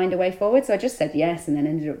you can find a way forward. So I just said yes, and then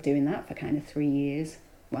ended up doing that for kind of 3 years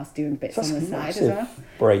whilst doing bits on the side as well.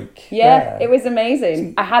 Break. Yeah, it was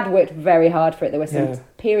amazing. I had worked very hard for it. There were some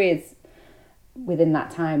periods within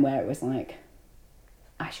that time where it was like,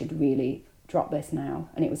 I should really drop this now,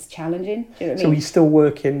 and it was challenging. Do you know what I mean? So were you still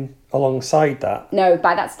working alongside that? No,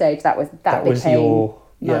 by that stage that became your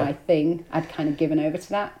my thing. I'd kind of given over to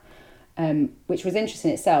that, which was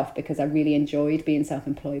interesting itself because I really enjoyed being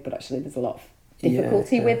self-employed, but actually there's a lot of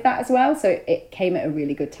difficulty with that as well. So it came at a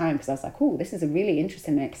really good time because I was like, oh, this is a really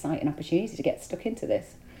interesting and exciting opportunity to get stuck into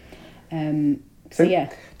this. So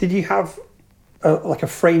yeah. Did you have a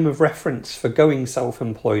frame of reference for going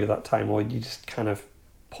self-employed at that time, or you just kind of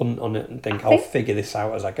punt on it and think I'll figure this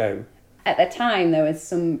out as I go? At the time, there was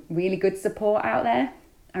some really good support out there.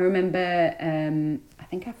 I remember, I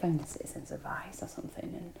think I phoned Citizens Advice or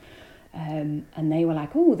something, and they were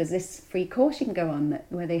like, "Oh, there's this free course you can go on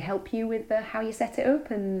where they help you with how you set it up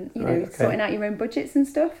and sorting out your own budgets and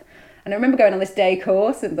stuff." And I remember going on this day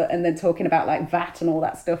course and then talking about like VAT and all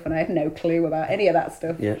that stuff, and I had no clue about any of that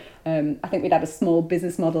stuff. Yeah. I think we'd had a small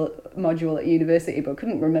business module at university, but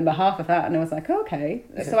couldn't remember half of that. And I was like, okay.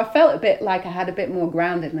 Yeah. So I felt a bit like I had a bit more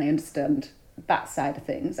grounded, and I understood that side of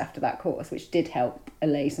things after that course, which did help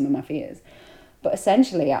allay some of my fears. But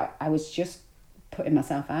essentially, I was just putting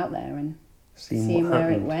myself out there and seeing where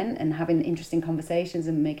it went, and having interesting conversations,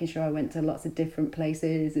 and making sure I went to lots of different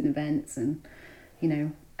places and events, and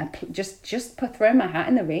just throw my hat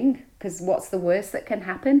in the ring, because what's the worst that can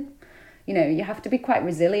happen? You have to be quite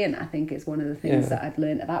resilient, I think, is one of the things that I'd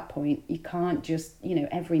learned at that point. You can't just,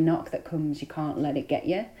 every knock that comes, you can't let it get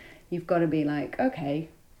you. You've got to be like, okay,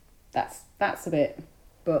 that's a bit,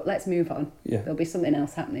 but let's move on. Yeah. There'll be something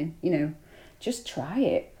else happening, just try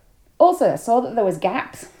it. Also, I saw that there was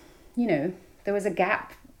gaps, there was a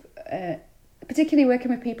gap, particularly working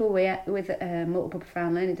with people with multiple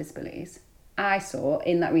profound learning disabilities. I saw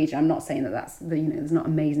in that region, I'm not saying that's there's not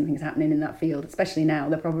amazing things happening in that field, especially now,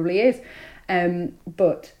 there probably is.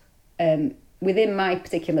 But within my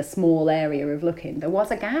particular small area of looking, there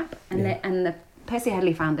was a gap, and the Percy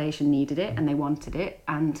Headley Foundation needed it, and they wanted it,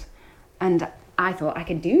 and I thought, I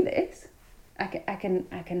can do this. I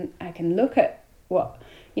can look at what,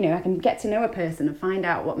 I can get to know a person and find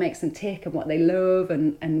out what makes them tick and what they love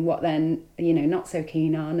and what they're not so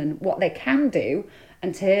keen on, and what they can do,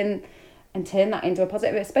 and turn that into a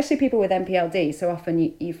positive, especially people with NPLD. So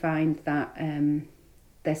often you find that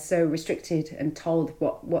they're so restricted and told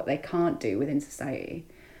what they can't do within society.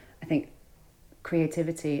 I think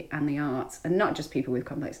creativity and the arts, and not just people with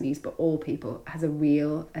complex needs, but all people, has a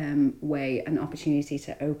real way and opportunity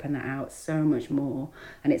to open that out so much more.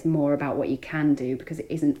 And it's more about what you can do, because it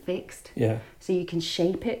isn't fixed. Yeah. So you can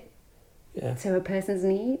shape it to a person's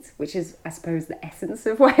needs, which is, I suppose, the essence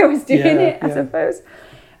of why I was doing it, I suppose.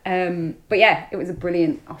 But yeah, it was a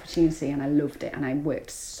brilliant opportunity, and I loved it, and I worked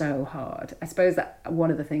so hard. I suppose that one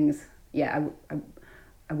of the things, I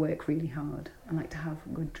work really hard. I like to have a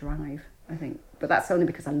good drive, I think. But that's only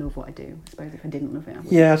because I love what I do. I suppose if I didn't love it, I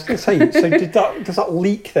wouldn't. Yeah, I was going to say, so does that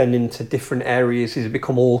leak then into different areas? Does it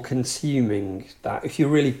become all-consuming? That if you're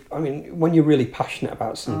really, when you're really passionate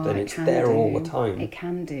about something, it's there all the time. It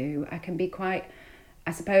can do. I can be quite,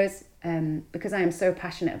 I suppose, because I am so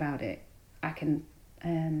passionate about it, I can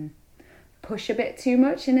push a bit too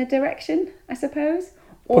much in a direction, I suppose.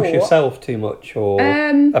 Push yourself too much, or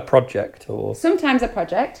a project, or sometimes a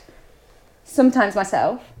project, sometimes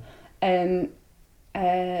myself. I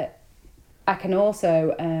can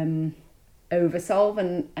also oversolve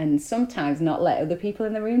and sometimes not let other people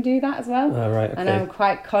in the room do that as well. Oh, right, okay. And I'm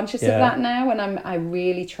quite conscious of that now, and I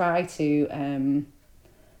really try to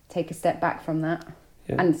take a step back from that.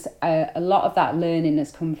 Yeah. And a lot of that learning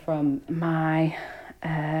has come from my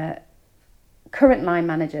current line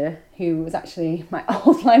manager, who was actually my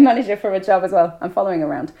old line manager for a job as well. I'm following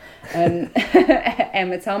around.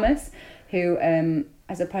 Emma Thomas, who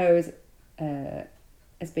I suppose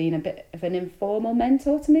has been a bit of an informal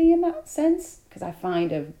mentor to me in that sense, because I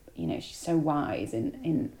find her, she's so wise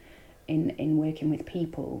in working with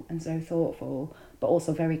people, and so thoughtful, but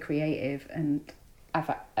also very creative. And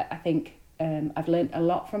I think I've learned a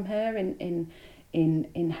lot from her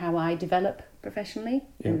in how I develop professionally,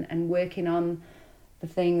 and working on the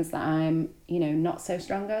things that I'm, not so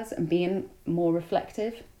strong as, and being more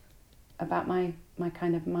reflective about my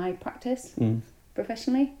practice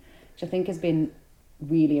professionally, which I think has been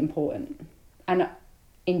really important. And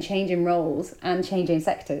in changing roles and changing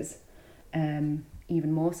sectors,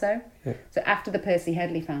 even more so. Yeah. So after the Percy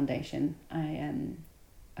Headley Foundation, I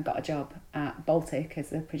got a job at Baltic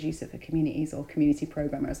as a producer for Communities, or community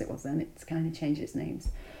programmer as it was then. It's kind of changed its names.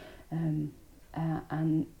 And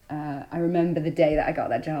I remember the day that I got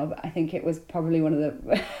that job. I think it was probably one of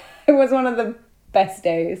the best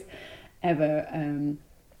days ever.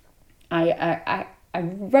 I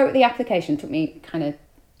wrote the application. It took me kind of,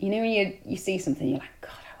 when you see something, you're like,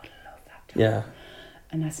 God, I would love that job. Yeah.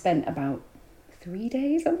 And I spent about 3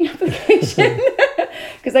 days on the application,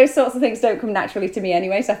 because those sorts of things don't come naturally to me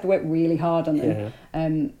anyway, so I have to work really hard on them.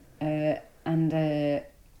 Yeah.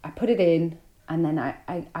 I put it in, and then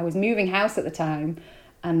I was moving house at the time,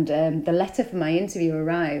 and the letter for my interview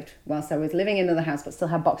arrived whilst I was living in another house but still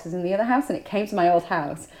had boxes in the other house, and it came to my old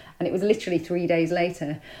house, and it was literally 3 days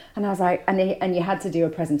later, and I was like, and you had to do a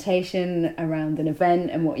presentation around an event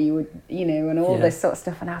and what you would, and all this sort of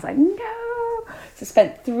stuff, and I was like, no. So I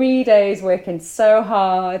spent 3 days working so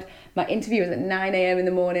hard. My interview was at 9 a.m. in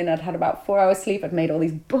the morning. I'd had about 4 hours sleep. I'd made all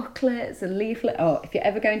these booklets and leaflets. Oh, if you're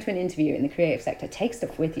ever going to an interview in the creative sector, take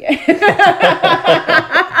stuff with you.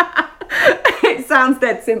 It sounds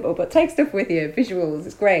dead simple, but take stuff with you. Visuals,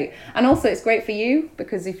 it's great. And also it's great for you,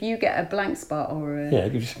 because if you get a blank spot or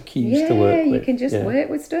it gives you some keys to work with. Yeah, you can just work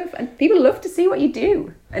with stuff. And people love to see what you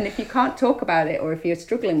do. And if you can't talk about it, or if you're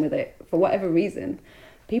struggling with it for whatever reason,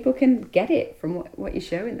 people can get it from what you're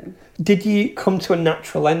showing them. Did you come to a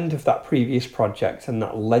natural end of that previous project and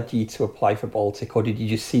that led you to apply for Baltic, or did you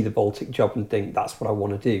just see the Baltic job and think, that's what I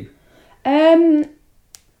want to do? I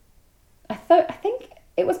think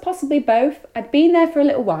it was possibly both. I'd been there for a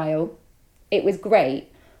little while. It was great,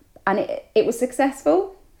 and it was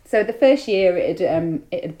successful. So the first year it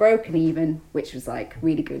had broken even, which was like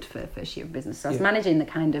really good for first year of business. So I was managing the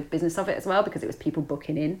kind of business of it as well, because it was people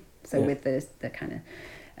booking in. So with the kind of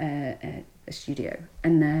the studio,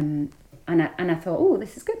 and I thought, oh,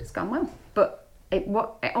 this is good, it's gone well, but it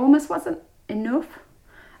almost wasn't enough.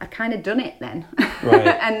 I'd kind of done it then,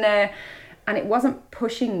 right. and it wasn't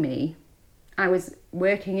pushing me. I was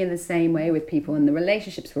working in the same way with people, and the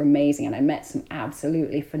relationships were amazing, and I met some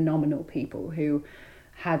absolutely phenomenal people who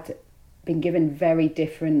had been given very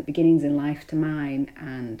different beginnings in life to mine,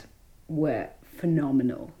 and were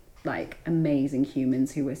phenomenal, like amazing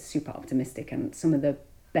humans who were super optimistic, and some of the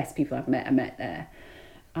best people I met there.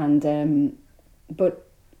 And but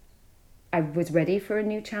I was ready for a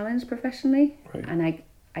new challenge professionally, right. And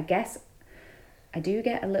I guess I do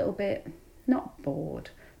get a little bit, not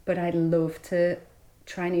bored, but I love to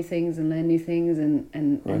try new things and learn new things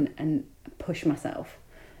and push myself,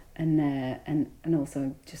 and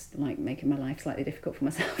also just like making my life slightly difficult for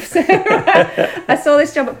myself. So I saw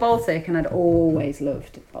this job at Baltic, and I'd always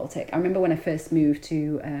loved Baltic. I remember when I first moved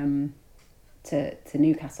to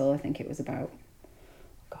Newcastle, I think it was about,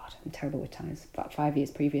 God, I'm terrible with times, about 5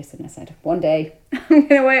 years previous, and I said, one day I'm going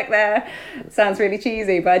to work there. It sounds really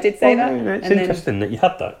cheesy, but I did say that. No, it's interesting that you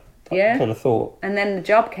had that kind of thought. And then the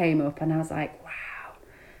job came up, and I was like, wow,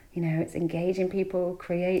 it's engaging people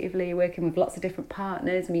creatively, working with lots of different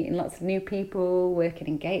partners, meeting lots of new people, working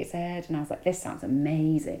in Gateshead, and I was like, this sounds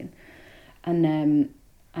amazing. And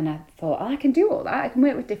I thought, oh, I can do all that. I can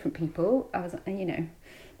work with different people. I was,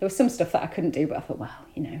 there was some stuff that I couldn't do, but I thought, well,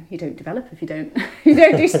 you don't develop if you don't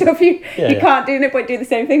do stuff you can't do, but do the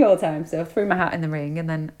same thing all the time. So I threw my hat in the ring, and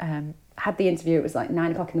then had the interview. It was like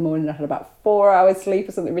 9 o'clock in the morning. I had about 4 hours sleep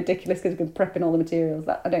or something ridiculous, because I've been prepping all the materials.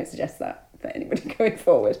 I don't suggest that for anybody going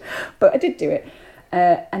forward, but I did do it.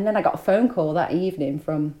 And then I got a phone call that evening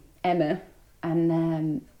from Emma,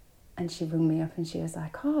 and she rang me up, and she was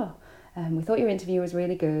like, oh, we thought your interview was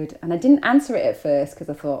really good. And I didn't answer it at first, because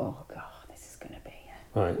I thought, oh God, this is going to be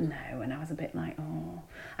no. And I was a bit like, oh.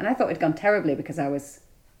 And I thought it'd gone terribly, because I was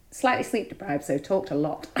slightly sleep deprived, so talked a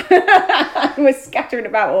lot. I was scattering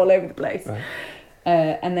about all over the place. Right.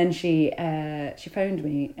 And then she phoned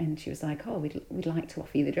me, and she was like, oh, we'd like to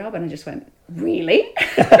offer you the job. And I just went, really?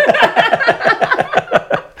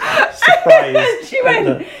 Surprised. She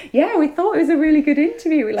went, yeah, we thought it was a really good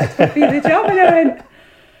interview. We'd like to offer you the job. And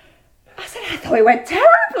I said, I thought it went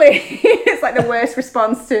terribly. It's like the worst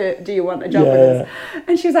response to, do you want a job with us?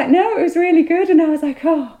 And she was like, no, it was really good. And I was like,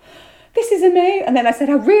 oh, this is amazing. And then I said,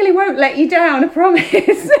 I really won't let you down, I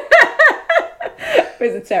promise.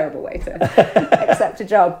 was a terrible way to accept a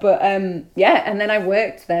job. But yeah, and then I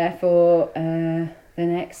worked there for the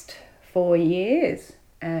next 4 years,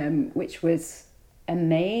 which was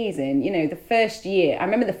amazing. You know, the first year, I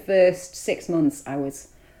remember the first 6 months I was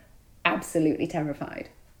absolutely terrified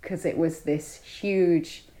because it was this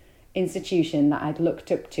huge institution that I'd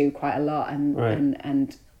looked up to quite a lot,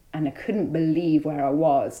 and I couldn't believe where I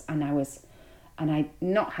was, and I'd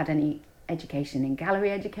not had any education in gallery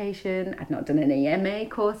education. I'd not done any MA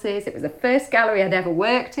courses. It was the first gallery I'd ever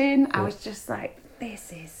worked in. I was just like,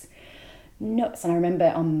 this is nuts. And I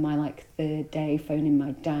remember on my third day phoning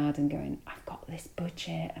my dad and going, I've got this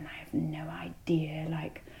budget and I have no idea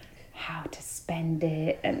how to spend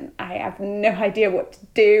it, and I have no idea what to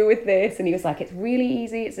do with this. And he was like, it's really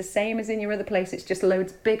easy, it's the same as in your other place, it's just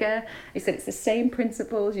loads bigger. He said, it's the same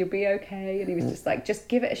principles, you'll be okay. And he was just like, just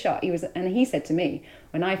give it a shot. And he said to me,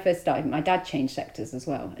 when I first started, my dad changed sectors as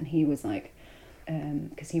well, and he was like,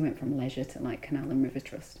 because he went from leisure to Canal and River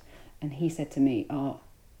Trust, and he said to me,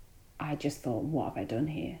 I just thought, what have I done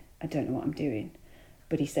here? I don't know what I'm doing.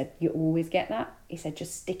 But he said, you always get that. He said,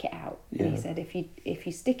 just stick it out. Yeah. And he said, if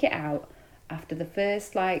you stick it out, after the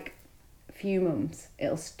first few months,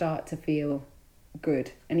 it'll start to feel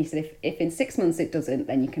good. And he said, if in 6 months it doesn't,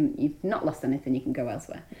 then you've not lost anything, you can go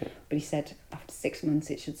elsewhere. Yeah. But he said, after 6 months,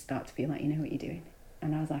 it should start to feel like you know what you're doing.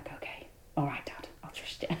 And I was like, okay, all right, Dad, I'll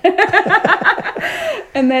trust you.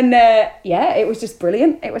 And then, it was just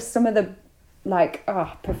brilliant. It was some of the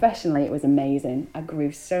professionally it was amazing. I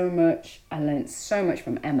grew so much. I learned so much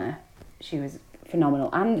from Emma. She was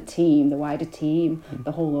phenomenal. And the team, the wider team,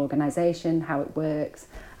 the whole organisation, how it works.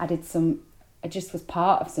 I just was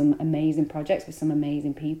part of some amazing projects with some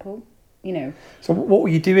amazing people, you know. So what were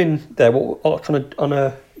you doing there? What kind of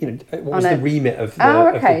what was the remit of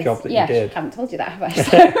the job that you did? I haven't told you that, have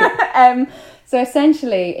I? So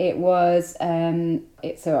essentially it was, I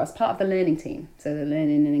was part of the learning team, so the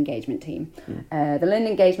learning and engagement team. The learning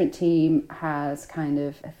engagement team has kind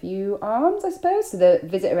of a few arms, I suppose. So the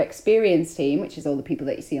visitor experience team, which is all the people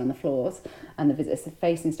that you see on the floors, and the visitors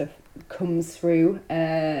facing stuff comes through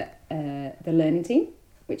the learning team,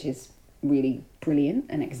 which is really brilliant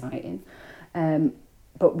and exciting.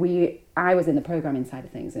 But I was in the programming side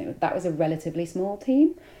of things, and that was a relatively small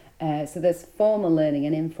team. So there's formal learning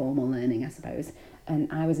and informal learning, I suppose.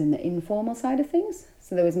 And I was in the informal side of things.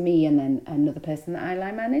 So there was me and then another person that I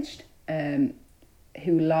line managed,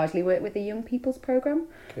 who largely worked with the young people's programme.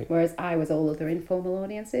 Okay. Whereas I was all other informal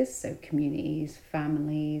audiences, so communities,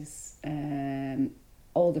 families,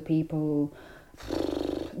 older people,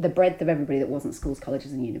 the breadth of everybody that wasn't schools,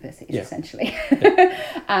 colleges and universities, essentially.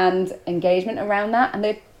 And engagement around that. And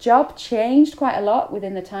the job changed quite a lot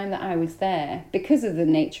within the time that I was there because of the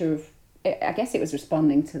nature of, I guess it was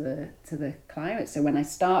responding to the climate. So when I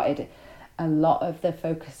started, a lot of the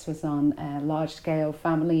focus was on large scale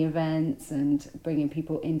family events and bringing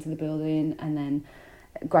people into the building, and then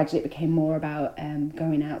gradually it became more about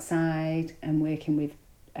going outside and working with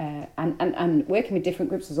and working with different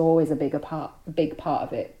groups was always a big part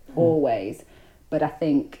of it, always. But I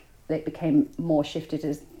think it became more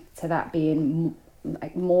shifted to that being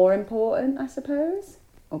more important, I suppose,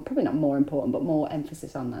 or probably not more important, but more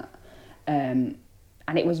emphasis on that. And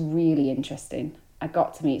it was really interesting. I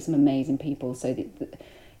got to meet some amazing people. So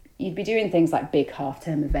you'd be doing things like big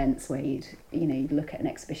half-term events where you'd look at an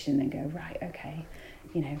exhibition and go, right, okay,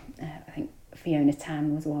 I think Fiona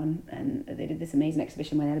Tan was one, and they did this amazing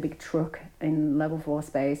exhibition where they had a big truck in level 4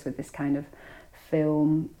 space with this kind of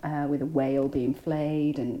film with a whale being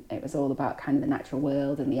flayed, and it was all about kind of the natural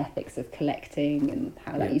world and the ethics of collecting and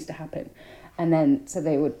how that used to happen. And then so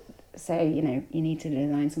they would say, you need to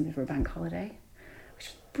design something for a bank holiday, which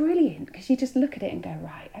was brilliant because you just look at it and go,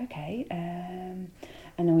 right, okay.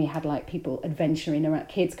 And then we had people adventuring around,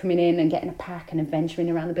 kids coming in and getting a pack and adventuring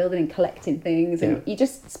around the building and collecting things, and you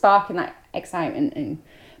just sparking that excitement.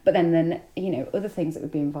 But then other things that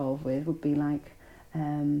we'd be involved with would be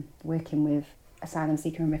working with asylum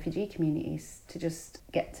seeker and refugee communities to just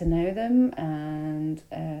get to know them and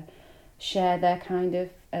share their kind of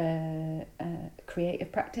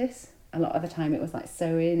creative practice. A lot of the time it was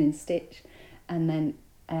sewing and stitch, and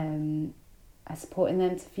then supporting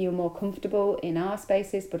them to feel more comfortable in our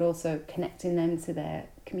spaces, but also connecting them to their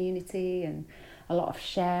community, and a lot of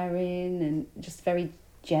sharing and just very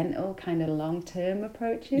gentle kind of long-term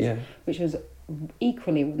approaches, which was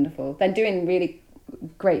equally wonderful. Then doing really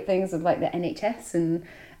great things with the NHS, and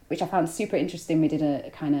which I found super interesting. We did a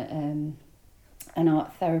kind of an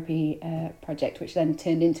art therapy project, which then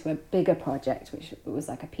turned into a bigger project, which was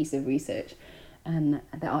a piece of research, and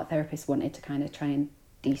the art therapist wanted to kind of try and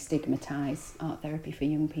destigmatise art therapy for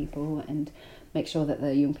young people and make sure that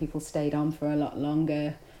the young people stayed on for a lot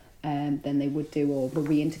longer than they would do, or were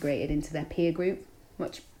reintegrated into their peer group,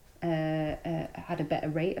 which had a better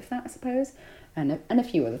rate of that, I suppose, and a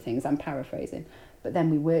few other things. I'm paraphrasing, but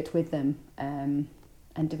then we worked with them and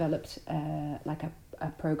developed like a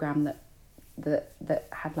program that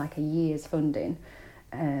had like a year's funding,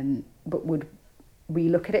 but would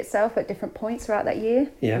relook at itself at different points throughout that year,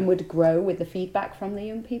 and would grow with the feedback from the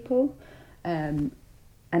young people, and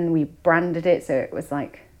we branded it so it was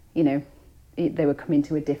like, you know, they were coming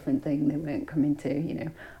to a different thing. They weren't coming to, you know,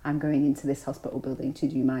 I'm going into this hospital building to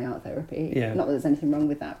do my art therapy. Not that there's anything wrong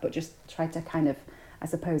with that, but just try to kind of, I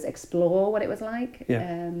suppose, explore what it was like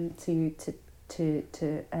to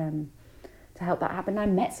help that happen. I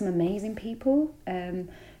met some amazing people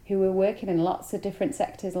who were working in lots of different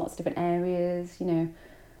sectors, lots of different areas, you know.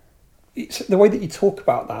 It's, the way that you talk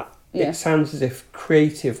about that, it sounds as if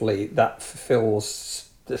creatively that fulfills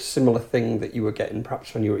the similar thing that you were getting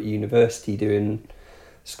perhaps when you were at university doing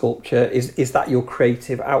sculpture. Is that your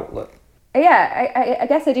creative outlet? Yeah, I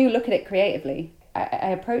guess I do look at it creatively. I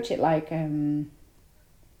approach it like a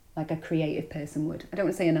creative person would. I don't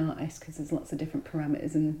want to say an artist because there's lots of different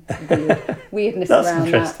parameters and weirdness That's around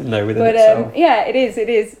that. That's interesting though within itself. Yeah, it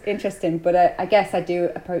is interesting, but I guess I do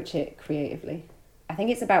approach it creatively. I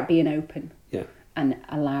think it's about being open and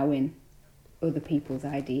allowing other people's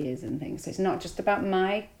ideas and things. So it's not just about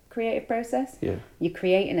my creative process. You're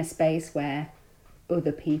creating a space where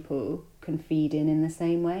other people can feed in the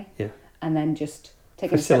same way. And then just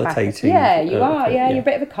taking a step back. Yeah, you are. You're a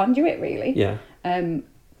bit of a conduit, really.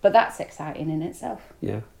 But that's exciting in itself.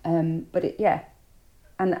 But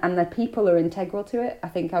and the people are integral to it. I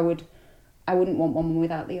think I wouldn't want one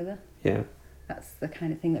without the other. That's the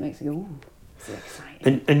kind of thing that makes it go, ooh, so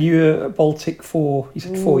exciting. And you were at Baltic for, you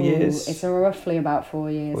said 4 years? It's roughly about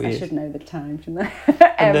 4 years. I should know the time, shouldn't I?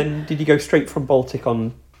 And then did you go straight from Baltic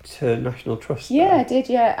on to National Trust? Yeah, I did,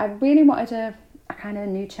 yeah. I really wanted a kind of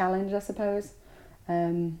new challenge, I suppose.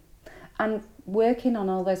 And working on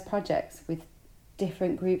all those projects with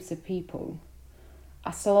different groups of people,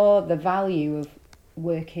 I saw the value of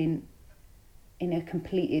working in a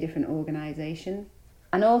completely different organisation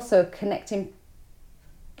and also connecting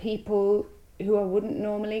people who I wouldn't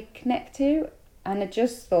normally connect to. And I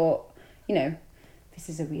just thought, you know, this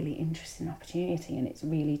is a really interesting opportunity and it's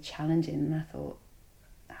really challenging. And I thought,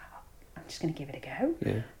 I'm just going to give it a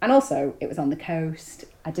go. And also, it was on the coast.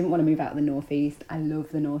 I didn't want to move out of the Northeast. I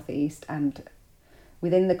love the Northeast, and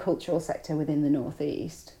within the cultural sector within the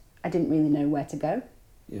Northeast, I didn't really know where to go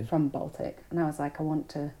from Baltic. And I was like, I want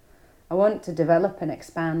to develop and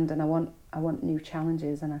expand, and I want new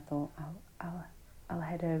challenges. And I thought, I'll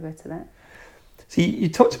head over to that. So you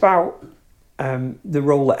talked about the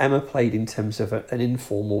role that Emma played in terms of an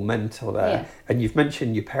informal mentor there, and you've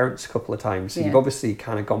mentioned your parents a couple of times. So you've obviously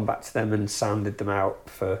kind of gone back to them and sounded them out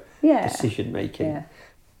for decision making.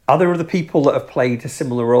 Are there other people that have played a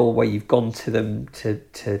similar role where you've gone to them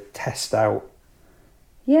to test out?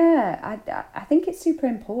 Yeah, I think it's super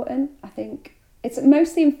important. I think it's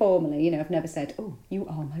mostly informally, you know, I've never said, oh, you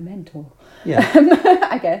are my mentor.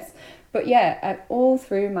 I guess. But all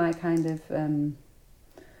through my kind of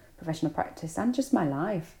professional practice and just my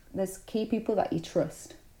life, there's key people that you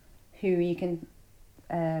trust, who you can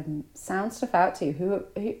sound stuff out to, who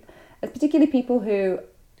particularly people who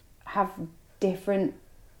have different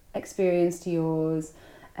experience to yours,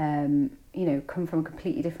 you know, come from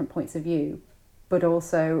completely different points of view, but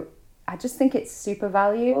also I just think it's super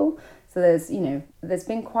valuable. So there's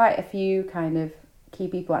been quite a few kind of key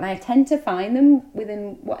people, and I tend to find them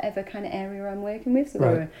within whatever kind of area I'm working with. So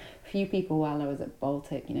there were a few people while I was at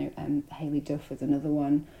Baltic, you know, Hayley Duff was another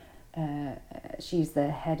one. She's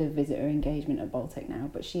the head of visitor engagement at Baltic now,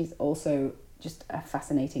 but she's also just a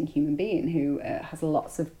fascinating human being who has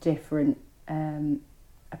lots of different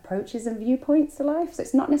approaches and viewpoints to life. So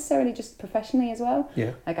it's not necessarily just professionally as well.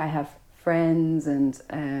 Like I have friends and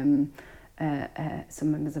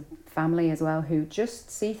some members of family as well who just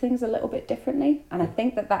see things a little bit differently, and I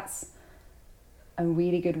think that that's a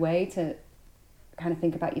really good way to kind of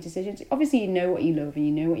think about your decisions. Obviously you know what you love and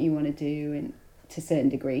you know what you want to do, and to a certain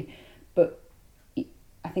degree, but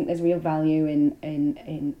I think there's real value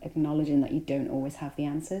in acknowledging that you don't always have the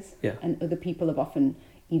answers, and other people have often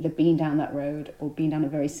either been down that road or been down a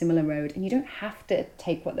very similar road, and you don't have to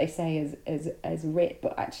take what they say as writ,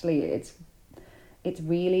 but actually it's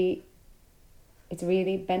really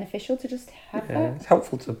beneficial to just have that. It's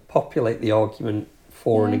helpful to populate the argument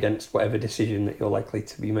for and against whatever decision that you're likely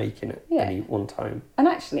to be making at any one time. And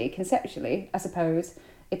actually, conceptually, I suppose,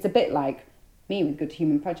 it's a bit like me with Good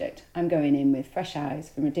Human Project, I'm going in with fresh eyes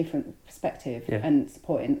from a different perspective and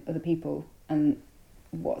supporting other people. And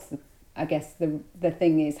the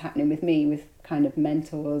thing is happening with me with kind of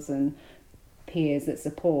mentors and peers that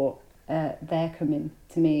support, they're coming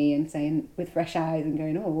to me and saying with fresh eyes and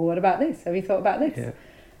going, oh, well, what about this? Have you thought about this? Yeah.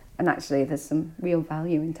 And actually there's some real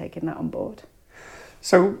value in taking that on board.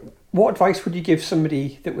 So what advice would you give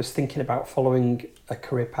somebody that was thinking about following a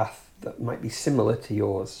career path that might be similar to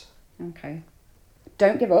yours? Okay.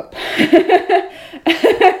 Don't give up.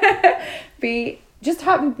 Just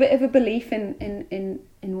have a bit of a belief in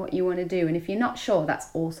what you want to do. And if you're not sure, that's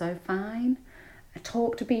also fine.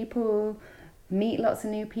 Talk to people, meet lots of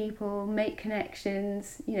new people, make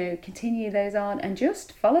connections, continue those on and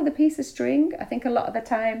just follow the piece of string. I think a lot of the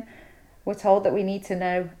time we're told that we need to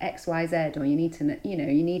know X, Y, Z, or you need to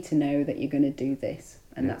know that you're going to do this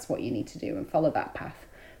and that's what you need to do and follow that path.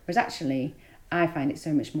 Whereas actually, I find it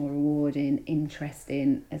so much more rewarding,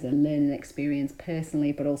 interesting as a learning experience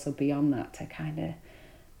personally, but also beyond that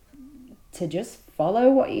to just follow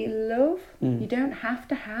what you love. You don't have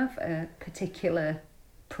to have a particular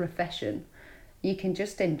profession. You can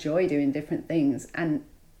just enjoy doing different things and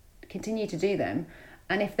continue to do them.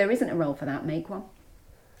 And if there isn't a role for that, make one.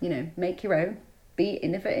 Make your own. Be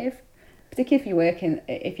innovative. Particularly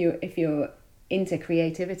if you're into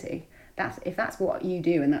creativity. If that's what you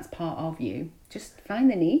do and that's part of you, just find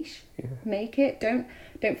the niche. Make it. Don't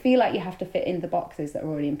feel like you have to fit in the boxes that are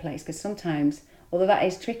already in place, because sometimes, although that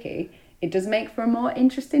is tricky, it does make for a more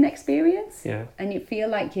interesting experience. And you feel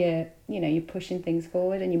like you're pushing things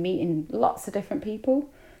forward and you're meeting lots of different people.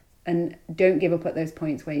 And don't give up at those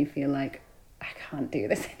points where you feel like, I can't do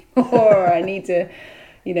this anymore, or I need to,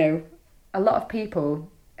 a lot of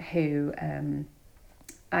people who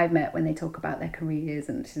I've met when they talk about their careers,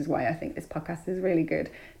 and this is why I think this podcast is really good,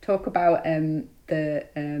 talk about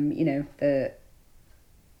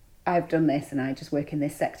I've done this and I just work in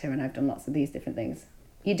this sector and I've done lots of these different things.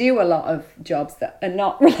 You do a lot of jobs that are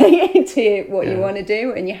not related to what you want to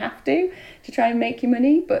do, and you have to try and make your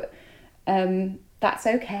money, but that's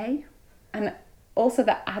okay. And also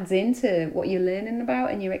that adds into what you're learning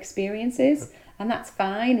about and your experiences, and that's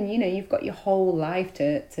fine. And you've got your whole life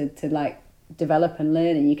to like develop and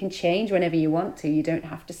learn, and you can change whenever you want to. You don't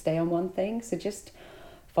have to stay on one thing. So just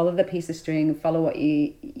follow the piece of string, follow what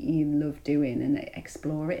you love doing, and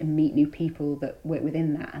explore it and meet new people that work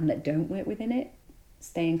within that and that don't work within it.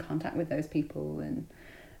 Stay in contact with those people and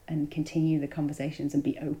continue the conversations and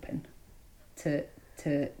be open to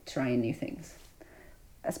trying new things.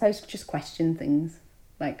 I suppose just question things,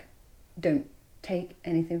 like don't take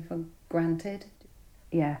anything for granted.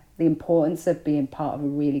 The importance of being part of a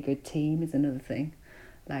really good team is another thing.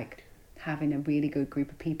 Like having a really good group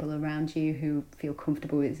of people around you who feel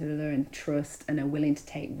comfortable with each other and trust and are willing to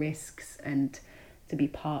take risks and to be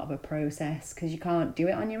part of a process, because you can't do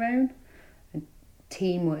it on your own. And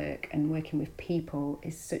teamwork and working with people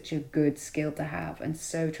is such a good skill to have and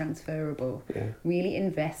so transferable. Really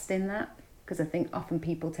invest in that, because I think often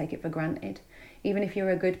people take it for granted. Even if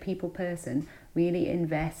you're a good people person, really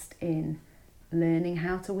invest in learning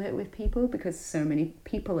how to work with people, because so many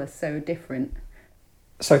people are so different.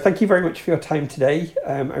 So thank you very much for your time today.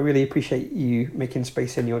 I really appreciate you making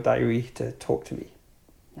space in your diary to talk to me.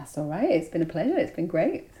 That's all right. It's been a pleasure. It's been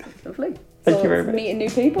great. It's lovely. Thank you very much. Meeting new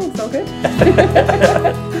people. It's all good.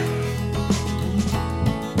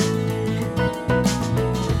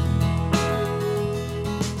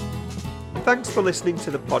 Thanks for listening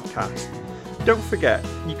to the podcast. Don't forget,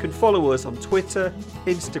 you can follow us on Twitter,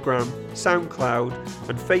 Instagram, SoundCloud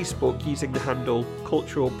and Facebook using the handle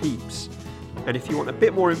Cultural Peeps. And if you want a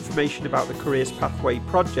bit more information about the Careers Pathway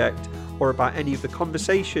project or about any of the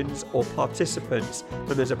conversations or participants,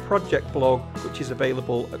 then there's a project blog which is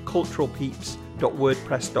available at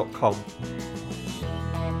culturalpeeps.wordpress.com.